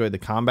really enjoyed the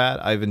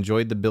combat. I've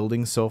enjoyed the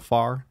building so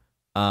far.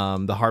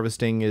 The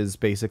harvesting is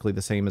basically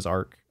the same as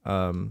Ark.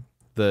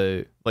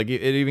 It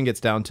even gets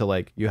down to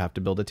like you have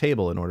to build a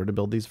table in order to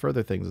build these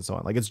further things and so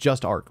on. Like it's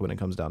just Ark when it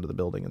comes down to the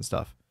building and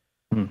stuff.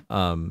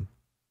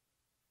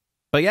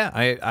 But yeah,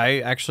 I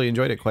actually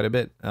enjoyed it quite a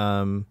bit.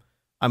 I'm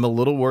a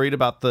little worried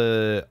about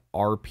the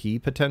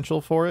RP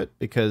potential for it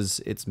because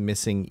it's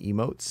missing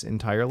emotes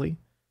entirely.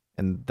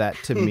 And that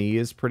to me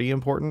is pretty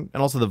important.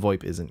 And also the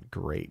VoIP isn't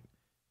great.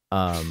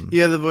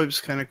 Yeah, the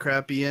VoIP's kind of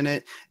crappy in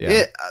it.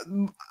 Yeah.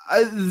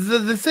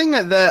 The thing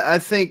that I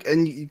think,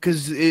 and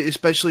because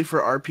especially for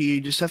RP,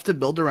 you just have to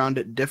build around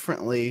it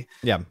differently.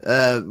 Yeah.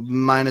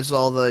 Minus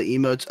all the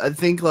emotes, I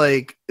think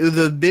like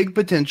the big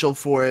potential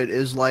for it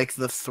is like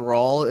the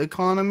thrall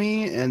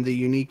economy and the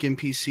unique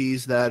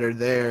NPCs that are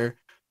there.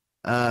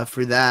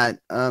 For that,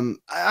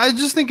 I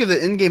just think of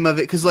the end game of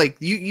it because like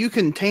you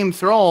can tame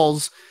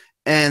thralls,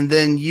 and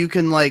then you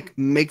can like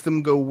make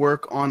them go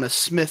work on a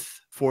smith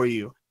for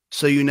you.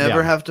 So you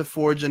never have to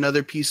forge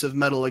another piece of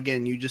metal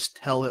again. You just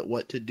tell it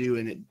what to do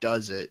and it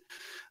does it.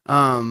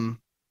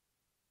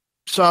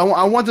 So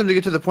I want them to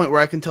get to the point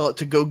where I can tell it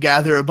to go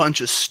gather a bunch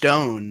of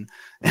stone.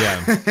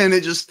 Yeah. And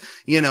it just,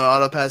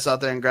 auto pass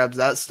out there and grabs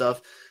that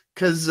stuff.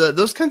 Because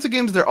those kinds of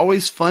games, they're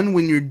always fun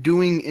when you're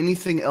doing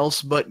anything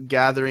else but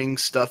gathering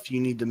stuff you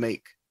need to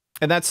make.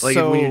 And that's like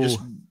when you're just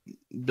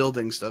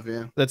building stuff,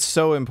 yeah. That's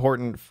so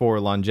important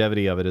for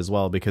longevity of it as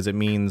well, because it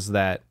means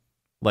that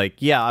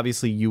like, yeah,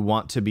 obviously you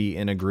want to be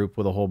in a group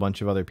with a whole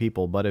bunch of other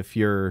people, but if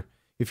you're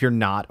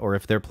not, or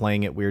if they're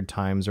playing at weird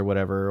times or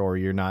whatever, or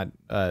you're not,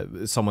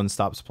 someone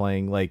stops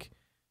playing, like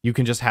you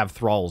can just have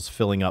thralls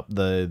filling up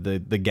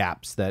the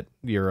gaps that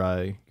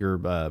your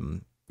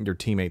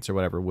teammates or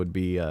whatever would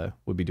be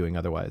doing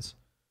otherwise.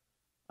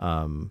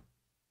 I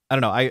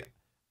don't know. I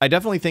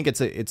definitely think it's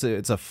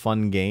a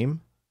fun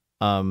game.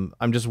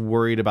 I'm just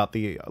worried about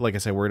like I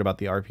said, worried about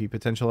the RP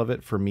potential of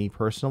it for me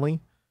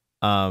personally.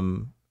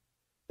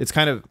 I was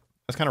kind of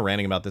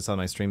ranting about this on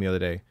my stream the other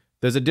day.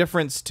 There's a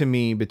difference to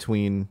me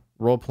between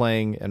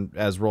role-playing and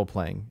as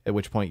role-playing, at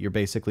which point you're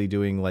basically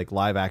doing like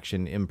live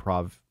action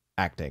improv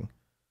acting,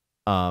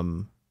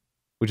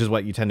 which is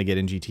what you tend to get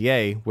in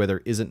GTA, where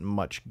there isn't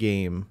much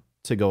game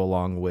to go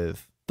along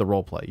with the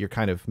roleplay. You're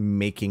kind of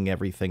making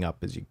everything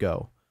up as you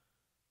go.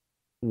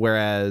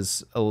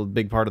 Whereas a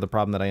big part of the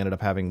problem that I ended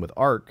up having with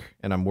Ark,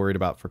 and I'm worried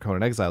about for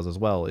Conan Exiles as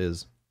well,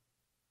 is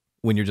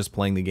when you're just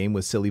playing the game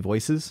with silly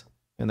voices,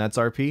 and that's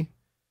RP.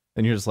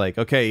 And you're just like,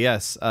 okay,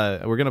 yes,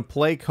 we're going to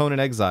play Conan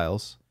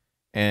Exiles,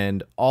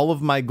 and all of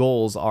my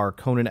goals are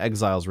Conan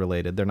Exiles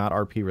related. They're not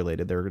RP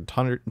related. They're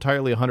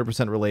entirely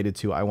 100% related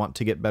to I want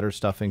to get better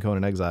stuff in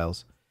Conan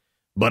Exiles.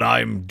 But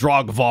I'm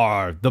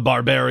Drogvar, the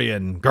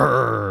barbarian.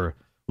 Grrr,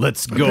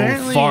 let's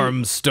go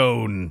farm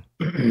stone.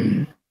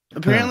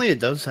 Apparently it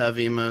does have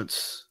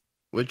emotes,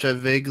 which I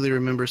vaguely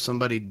remember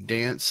somebody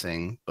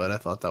dancing, but I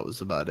thought that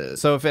was about it.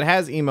 So if it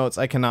has emotes,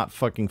 I cannot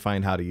fucking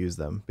find how to use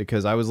them,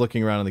 because I was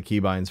looking around in the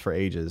keybinds for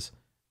ages,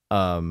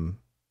 and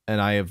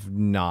I have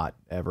not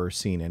ever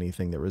seen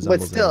anything that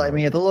resembles. But still, I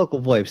mean, if the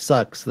local VoIP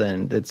sucks,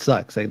 then it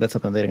sucks. Like that's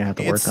something they're gonna have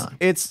to work on.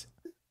 It's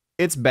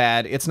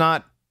bad. It's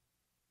not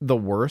the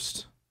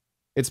worst.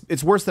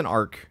 It's worse than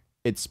Ark.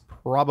 It's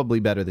probably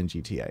better than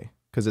GTA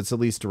because it's at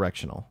least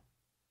directional.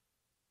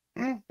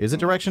 Is it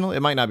directional?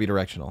 It might not be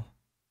directional.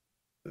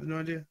 I have no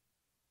idea.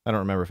 I don't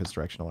remember if it's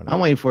directional or not.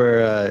 I'm waiting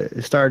for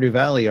Stardew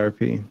Valley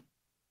RP.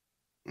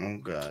 Oh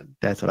god,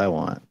 that's what I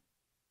want.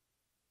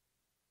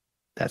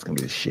 That's gonna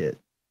be the shit.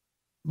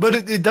 But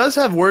it does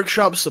have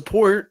workshop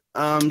support,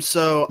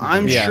 so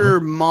I'm sure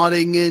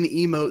modding in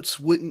emotes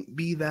wouldn't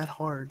be that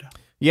hard.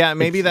 Yeah,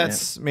 maybe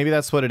that's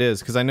what it is,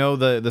 because I know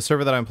the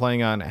server that I'm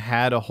playing on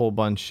had a whole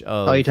bunch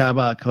of. Oh, you talking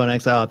about CONAN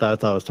Exile? I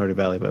thought it was Stardew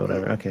Valley, but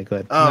whatever. Okay,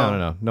 good.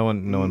 Oh. No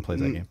one plays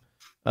that game.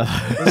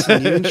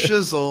 Listen, you and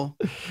Shizzle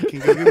can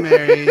go get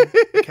married.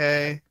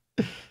 Okay,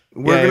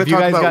 we're gonna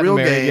talk about real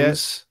games.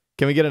 Yet?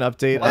 Can we get an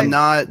update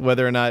on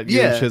whether or not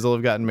you and Shizzle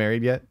have gotten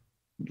married yet?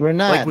 We're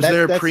not. Like, was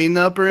there a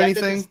prenup or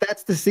anything?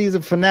 That's the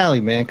season finale,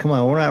 man. Come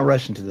on, we're not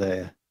rushing to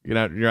that. You're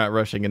not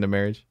rushing into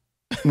marriage.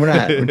 We're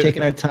not. We're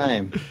taking our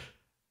time.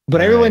 But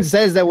everyone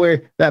says that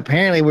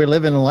apparently we're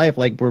living a life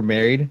like we're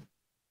married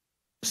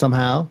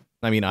somehow.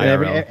 I mean,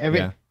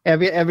 IRL,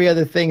 every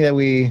other thing that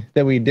we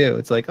do,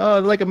 it's like, oh,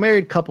 like a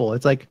married couple.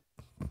 It's like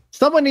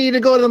someone needed to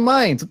go to the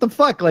mines. What the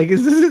fuck? Like,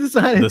 is this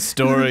the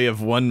story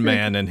of one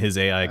man and his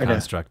AI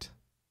construct?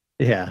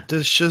 Yeah.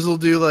 Does Shizzle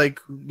do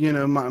like,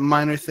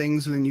 minor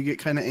things, and then you get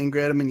kind of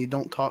angry at him and you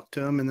don't talk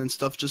to him, and then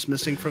stuff's just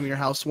missing from your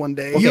house one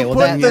day? Okay, you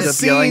put the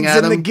seeds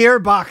in the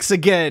gearbox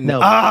again. No.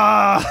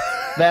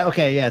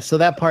 So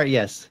that part,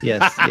 yes.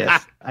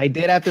 I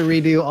did have to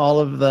redo all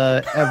of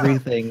the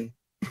everything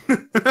to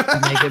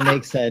make it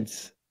make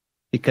sense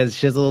because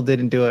Shizzle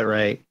didn't do it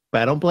right.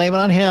 But I don't blame it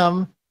on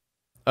him.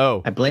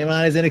 Oh. I blame it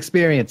on his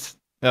inexperience.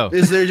 Oh.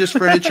 Is there just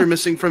furniture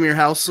missing from your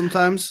house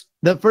sometimes?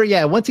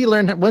 Once he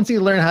learned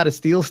how to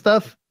steal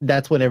stuff,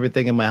 that's when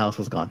everything in my house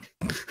was gone.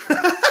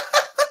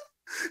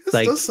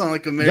 This does sound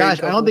like a married Josh,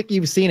 couple. I don't think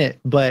you've seen it,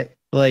 but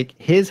like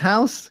his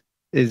house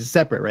is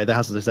separate, right? The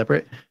houses are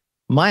separate.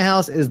 My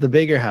house is the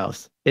bigger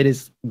house. It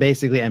is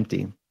basically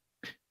empty.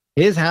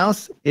 His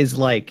house is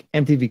like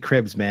MTV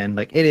Cribs, man.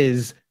 Like it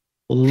is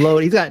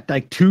loaded. He's got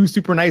like 2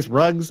 super nice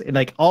rugs and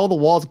like all the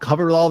walls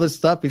covered with all this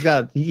stuff.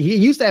 He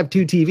used to have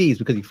 2 TVs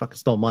because he fucking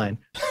stole mine.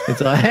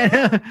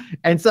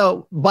 And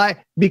so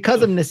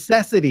because of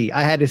necessity,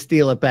 I had to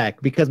steal it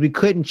back because we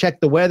couldn't check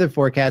the weather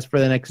forecast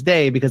for the next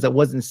day because it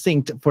wasn't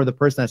synced for the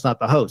person that's not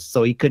the host.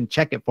 So he couldn't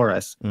check it for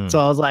us. So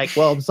I was like,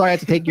 well, I'm sorry I have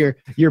to take your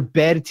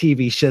bed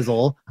TV,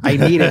 Shizzle. I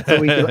need it so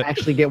we can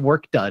actually get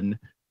work done.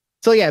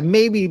 So yeah,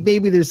 maybe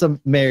there's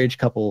some married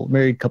couple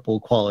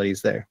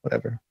qualities there.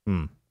 Whatever.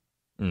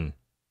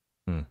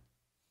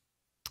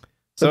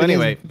 So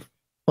anyway,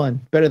 fun,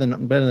 better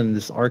than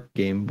this Arc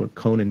game, but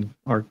Conan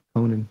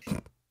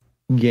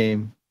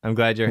game. I'm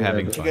glad you're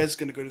having fun. You guys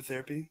gonna go to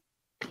therapy?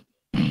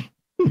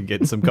 You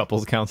get some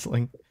couples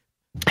counseling.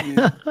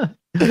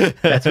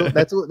 That's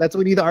what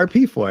we need the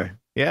RP for.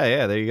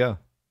 Yeah, there you go.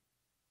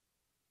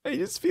 I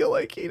just feel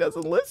like he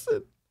doesn't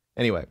listen.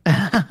 Anyway.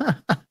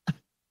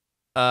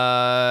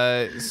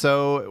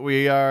 So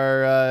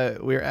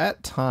we're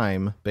at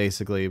time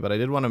basically, but I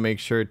did want to make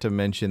sure to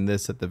mention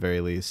this at the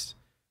very least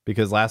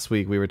because last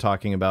week we were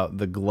talking about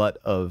the glut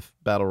of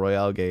battle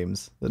royale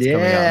games that's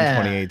coming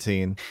out in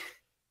 2018.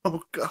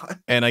 Oh god!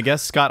 And I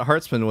guess Scott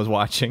Hartzman was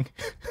watching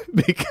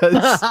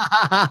because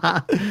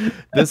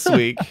this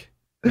week.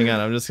 Hang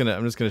on, I'm just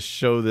gonna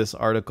show this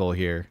article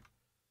here.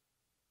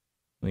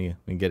 Let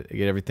me get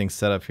everything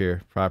set up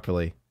here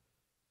properly.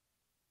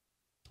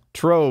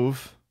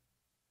 Trove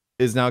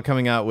is now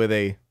coming out with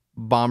a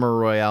Bomber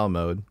Royale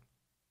mode.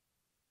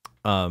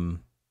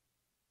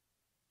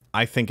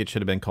 I think it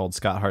should have been called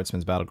Scott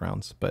Hartzman's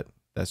Battlegrounds, but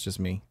that's just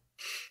me.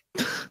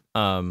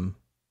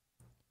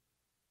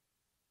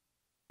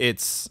 They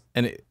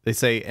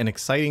say an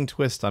exciting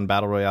twist on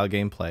Battle Royale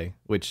gameplay,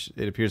 which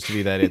it appears to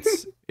be that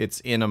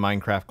it's in a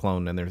Minecraft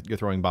clone and you're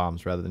throwing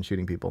bombs rather than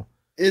shooting people.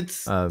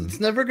 It's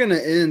never gonna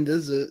end,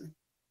 is it?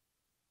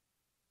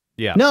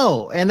 Yeah.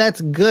 No, and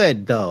that's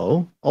good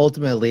though.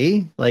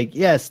 Ultimately, like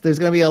yes, there's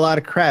gonna be a lot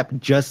of crap,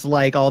 just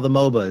like all the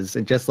MOBAs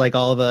and just like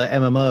all the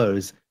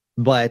MMOs.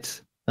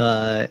 But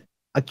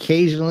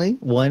occasionally,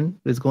 one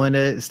is going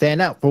to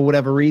stand out for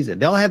whatever reason.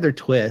 They'll have their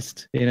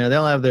twist,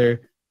 they'll have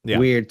their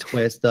weird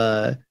twist.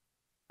 But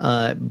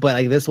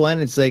like this one,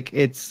 it's like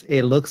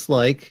it looks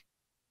like.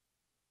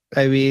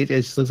 I mean, it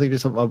just looks like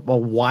just a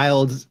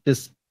wild,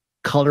 just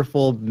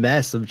colorful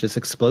mess of just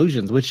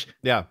explosions, which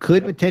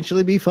could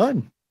potentially be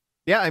fun.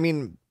 Yeah, I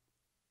mean,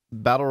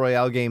 battle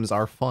royale games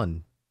are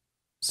fun,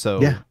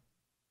 so yeah,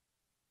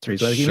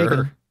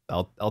 sure.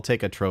 I'll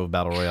take a Trove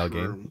battle royale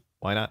game.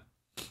 Why not?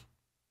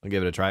 I'll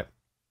give it a try.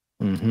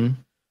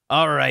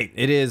 All right,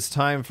 it is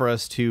time for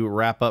us to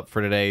wrap up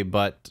for today,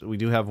 but we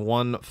do have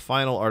one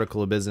final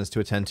article of business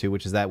to attend to,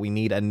 which is that we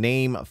need a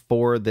name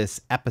for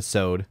this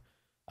episode.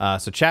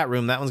 So chat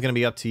room, that one's going to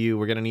be up to you.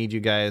 We're going to need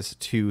you guys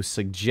to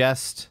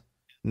suggest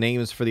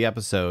names for the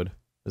episode.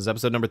 This is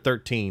episode number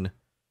 13.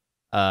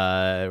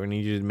 We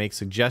need you to make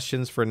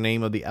suggestions for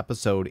name of the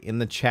episode in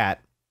the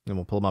chat, and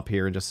we'll pull them up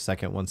here in just a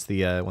second once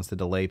the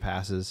delay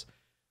passes,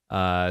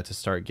 to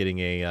start getting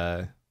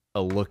a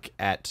look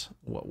at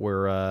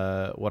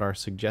what our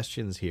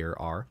suggestions here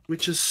are.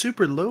 Which is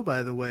super low,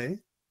 by the way.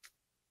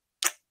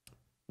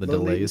 The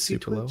delay is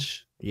super low.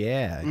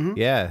 Yeah,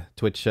 yeah.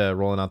 Twitch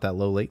rolling out that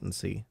low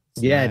latency.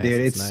 It's yeah, nice.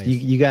 dude, it's nice.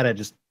 You gotta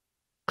just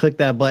click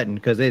that button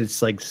because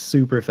it's like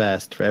super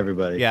fast for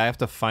everybody. Yeah, I have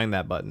to find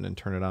that button and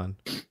turn it on.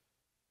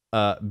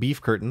 Beef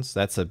curtains.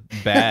 That's a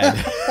bad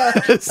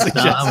suggestion.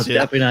 No, I'm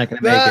definitely not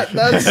gonna make it.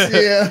 That's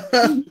yeah.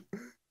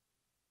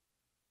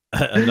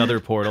 Another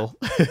portal.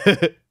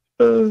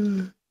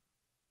 The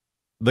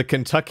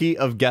Kentucky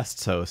of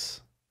guest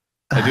hosts.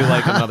 I do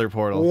like another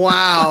portal.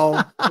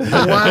 Wow.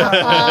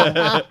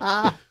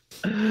 Wow.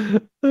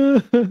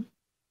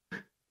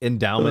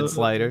 Endowment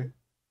slider.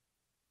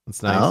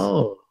 That's nice.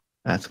 Oh,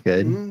 that's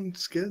good.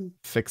 It's good.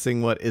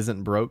 Fixing what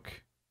isn't broke.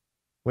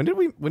 When did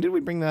we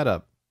bring that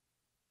up?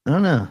 I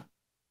don't know. I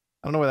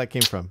don't know where that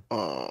came from.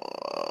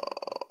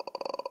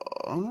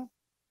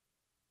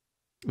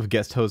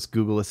 Guest host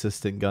Google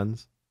Assistant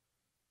Gunz.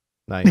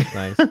 Nice,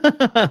 nice.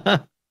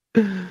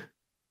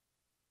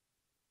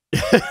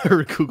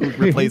 Or Google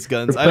replace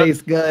Gunz.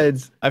 Replace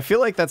Gunz. I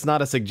feel like that's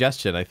not a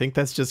suggestion. I think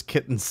that's just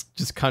kittens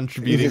just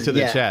contributing to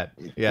the chat.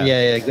 Yeah,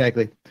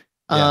 exactly.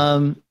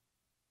 Yeah.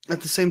 At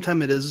the same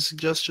time, it is a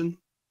suggestion.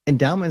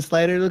 Endowment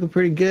slider looking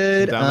pretty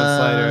good. Endowment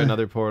slider,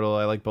 another portal.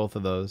 I like both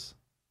of those.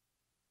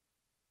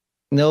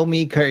 No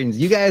me curtains.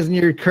 You guys and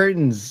your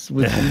curtains.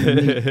 With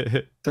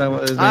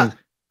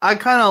I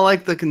kind of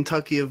like the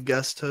Kentucky of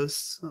guest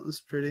hosts. That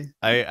was pretty.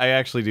 I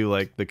actually do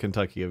like the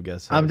Kentucky of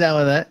guest hosts. I'm down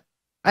with that.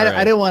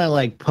 I didn't want to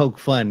like poke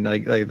fun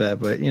like that,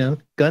 but you know,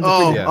 Gunz.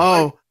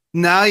 Oh,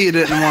 now you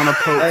didn't want to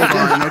poke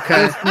fun,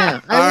 okay?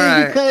 Yeah. All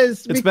right.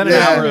 Because it's been an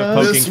hour of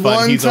poking this fun.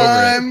 one He's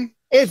time. over it.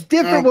 It's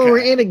different when we're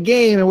in a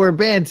game and we're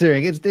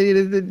bantering. It's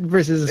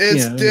versus.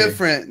 It's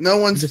different. No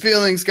one's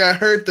feelings got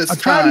hurt this I'm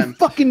trying to be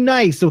fucking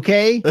nice,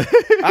 okay?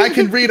 I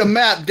can read a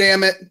map,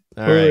 damn it.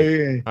 All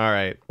right. All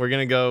right. We're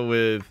gonna go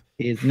with.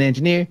 He's an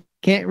engineer.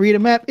 Can't read a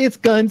map. It's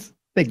Gunz.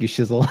 Thank you,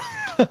 Shizzle.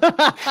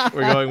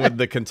 We're going with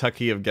the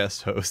Kentucky of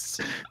guest hosts.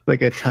 The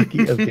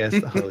Kentucky of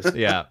guest hosts.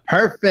 Yeah.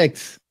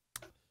 Perfect.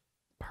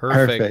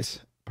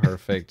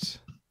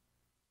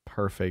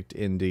 Perfect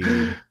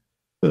indeed.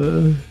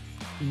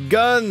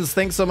 Gunz,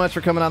 thanks so much for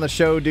coming on the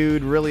show,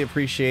 dude. Really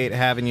appreciate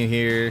having you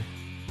here.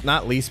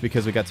 Not least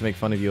because we got to make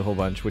fun of you a whole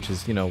bunch, which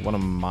is, you know, one of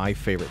my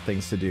favorite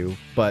things to do.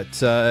 But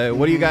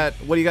what do you got?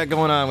 What do you got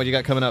going on? What do you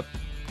got coming up?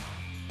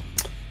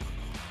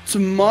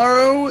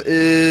 Tomorrow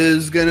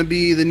is going to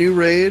be the new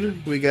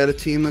raid. We got a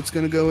team that's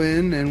going to go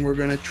in, and we're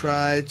going to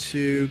try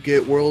to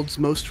get World's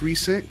most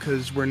recent,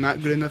 because we're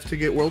not good enough to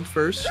get World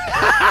first.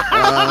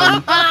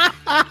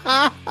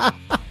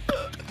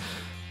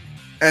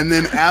 And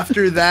then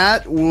after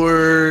that,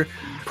 we're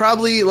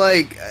probably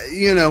like,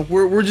 you know,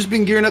 we're just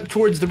been gearing up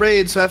towards the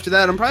raid. So after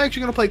that, I'm probably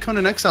actually going to play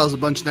Conan Exiles a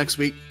bunch next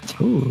week.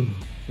 Ooh.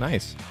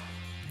 Nice.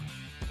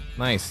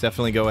 Nice.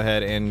 Definitely go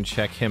ahead and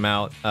check him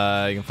out.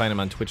 You can find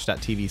him on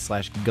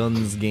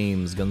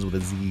twitch.tv/GunsGames. Guns with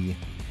a Z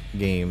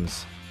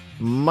games.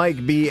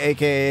 Mike B,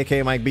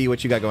 aka Mike B,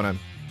 what you got going on?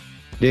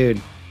 Dude,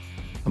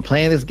 I'm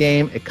playing this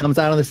game. It comes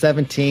out on the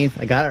 17th.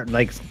 I got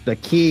like the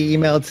key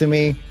emailed to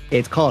me.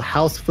 It's called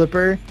House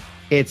Flipper.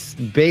 It's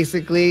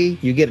basically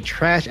you get a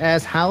trash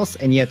ass house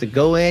and you have to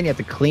go in, you have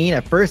to clean.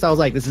 At first I was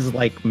like, this is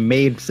like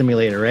maid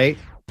simulator, right?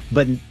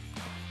 But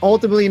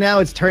ultimately now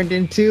it's turned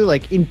into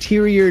like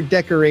interior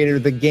decorator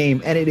the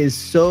game, and it is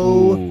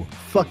so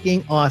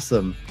fucking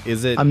awesome.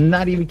 Is it? I'm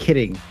not even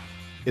kidding.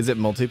 Is it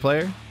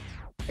multiplayer?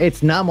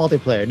 It's not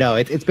multiplayer. No,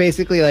 it's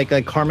basically like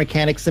a car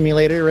mechanic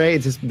simulator, right?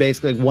 It's just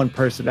basically like one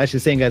person. Actually,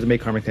 the same guys that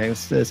make car mechanic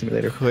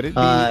simulator. Could it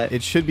be?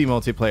 It should be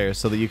multiplayer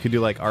so that you could do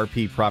like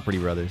RP Property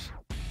Brothers.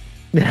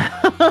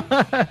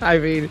 I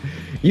mean,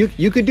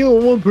 you could do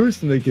it one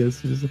person, I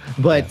guess.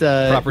 But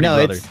Property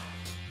no, brother.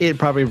 it's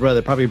probably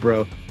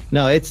bro.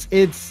 No, it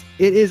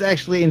is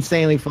actually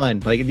insanely fun.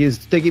 Like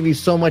they give you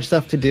so much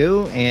stuff to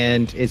do,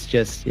 and it's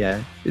just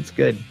it's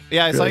good.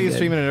 Yeah, I saw really you good.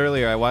 streaming it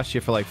earlier. I watched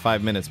you for like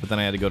 5 minutes, but then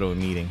I had to go to a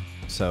meeting.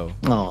 So,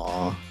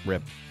 Aw,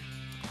 rip.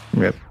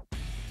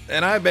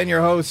 And I've been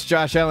your host,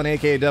 Josh Allen,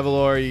 aka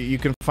Devilor. You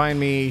can find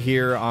me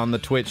here on the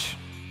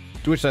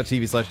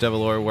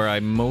twitch.tv/Devilor, where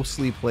I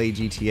mostly play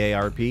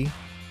GTA RP.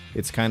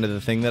 It's kind of the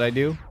thing that I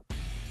do.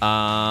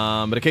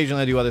 But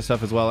occasionally I do other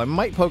stuff as well. I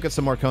might poke at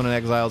some more Conan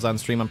Exiles on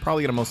stream. I'm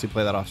probably going to mostly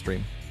play that off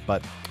stream,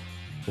 but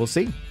we'll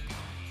see.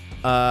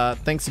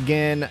 Thanks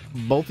again,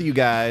 both of you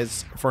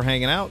guys, for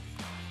hanging out.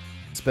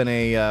 It's been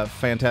a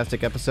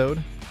fantastic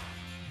episode.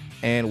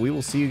 And we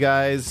will see you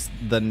guys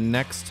the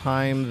next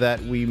time that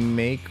we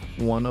make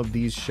one of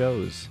these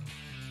shows.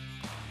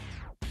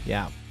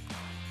 Yeah.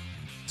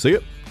 See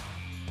you.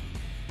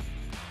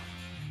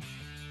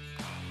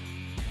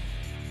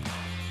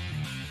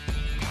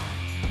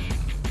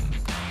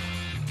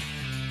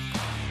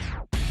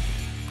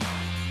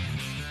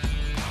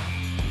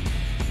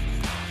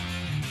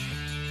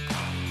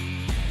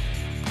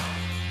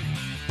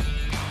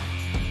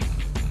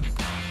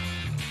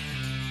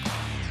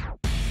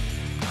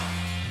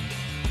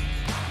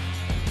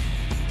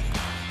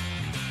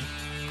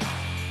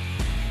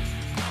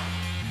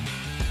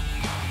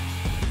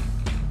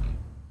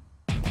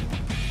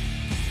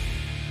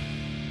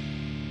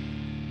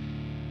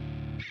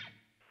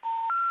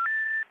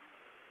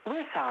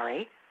 We're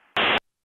sorry.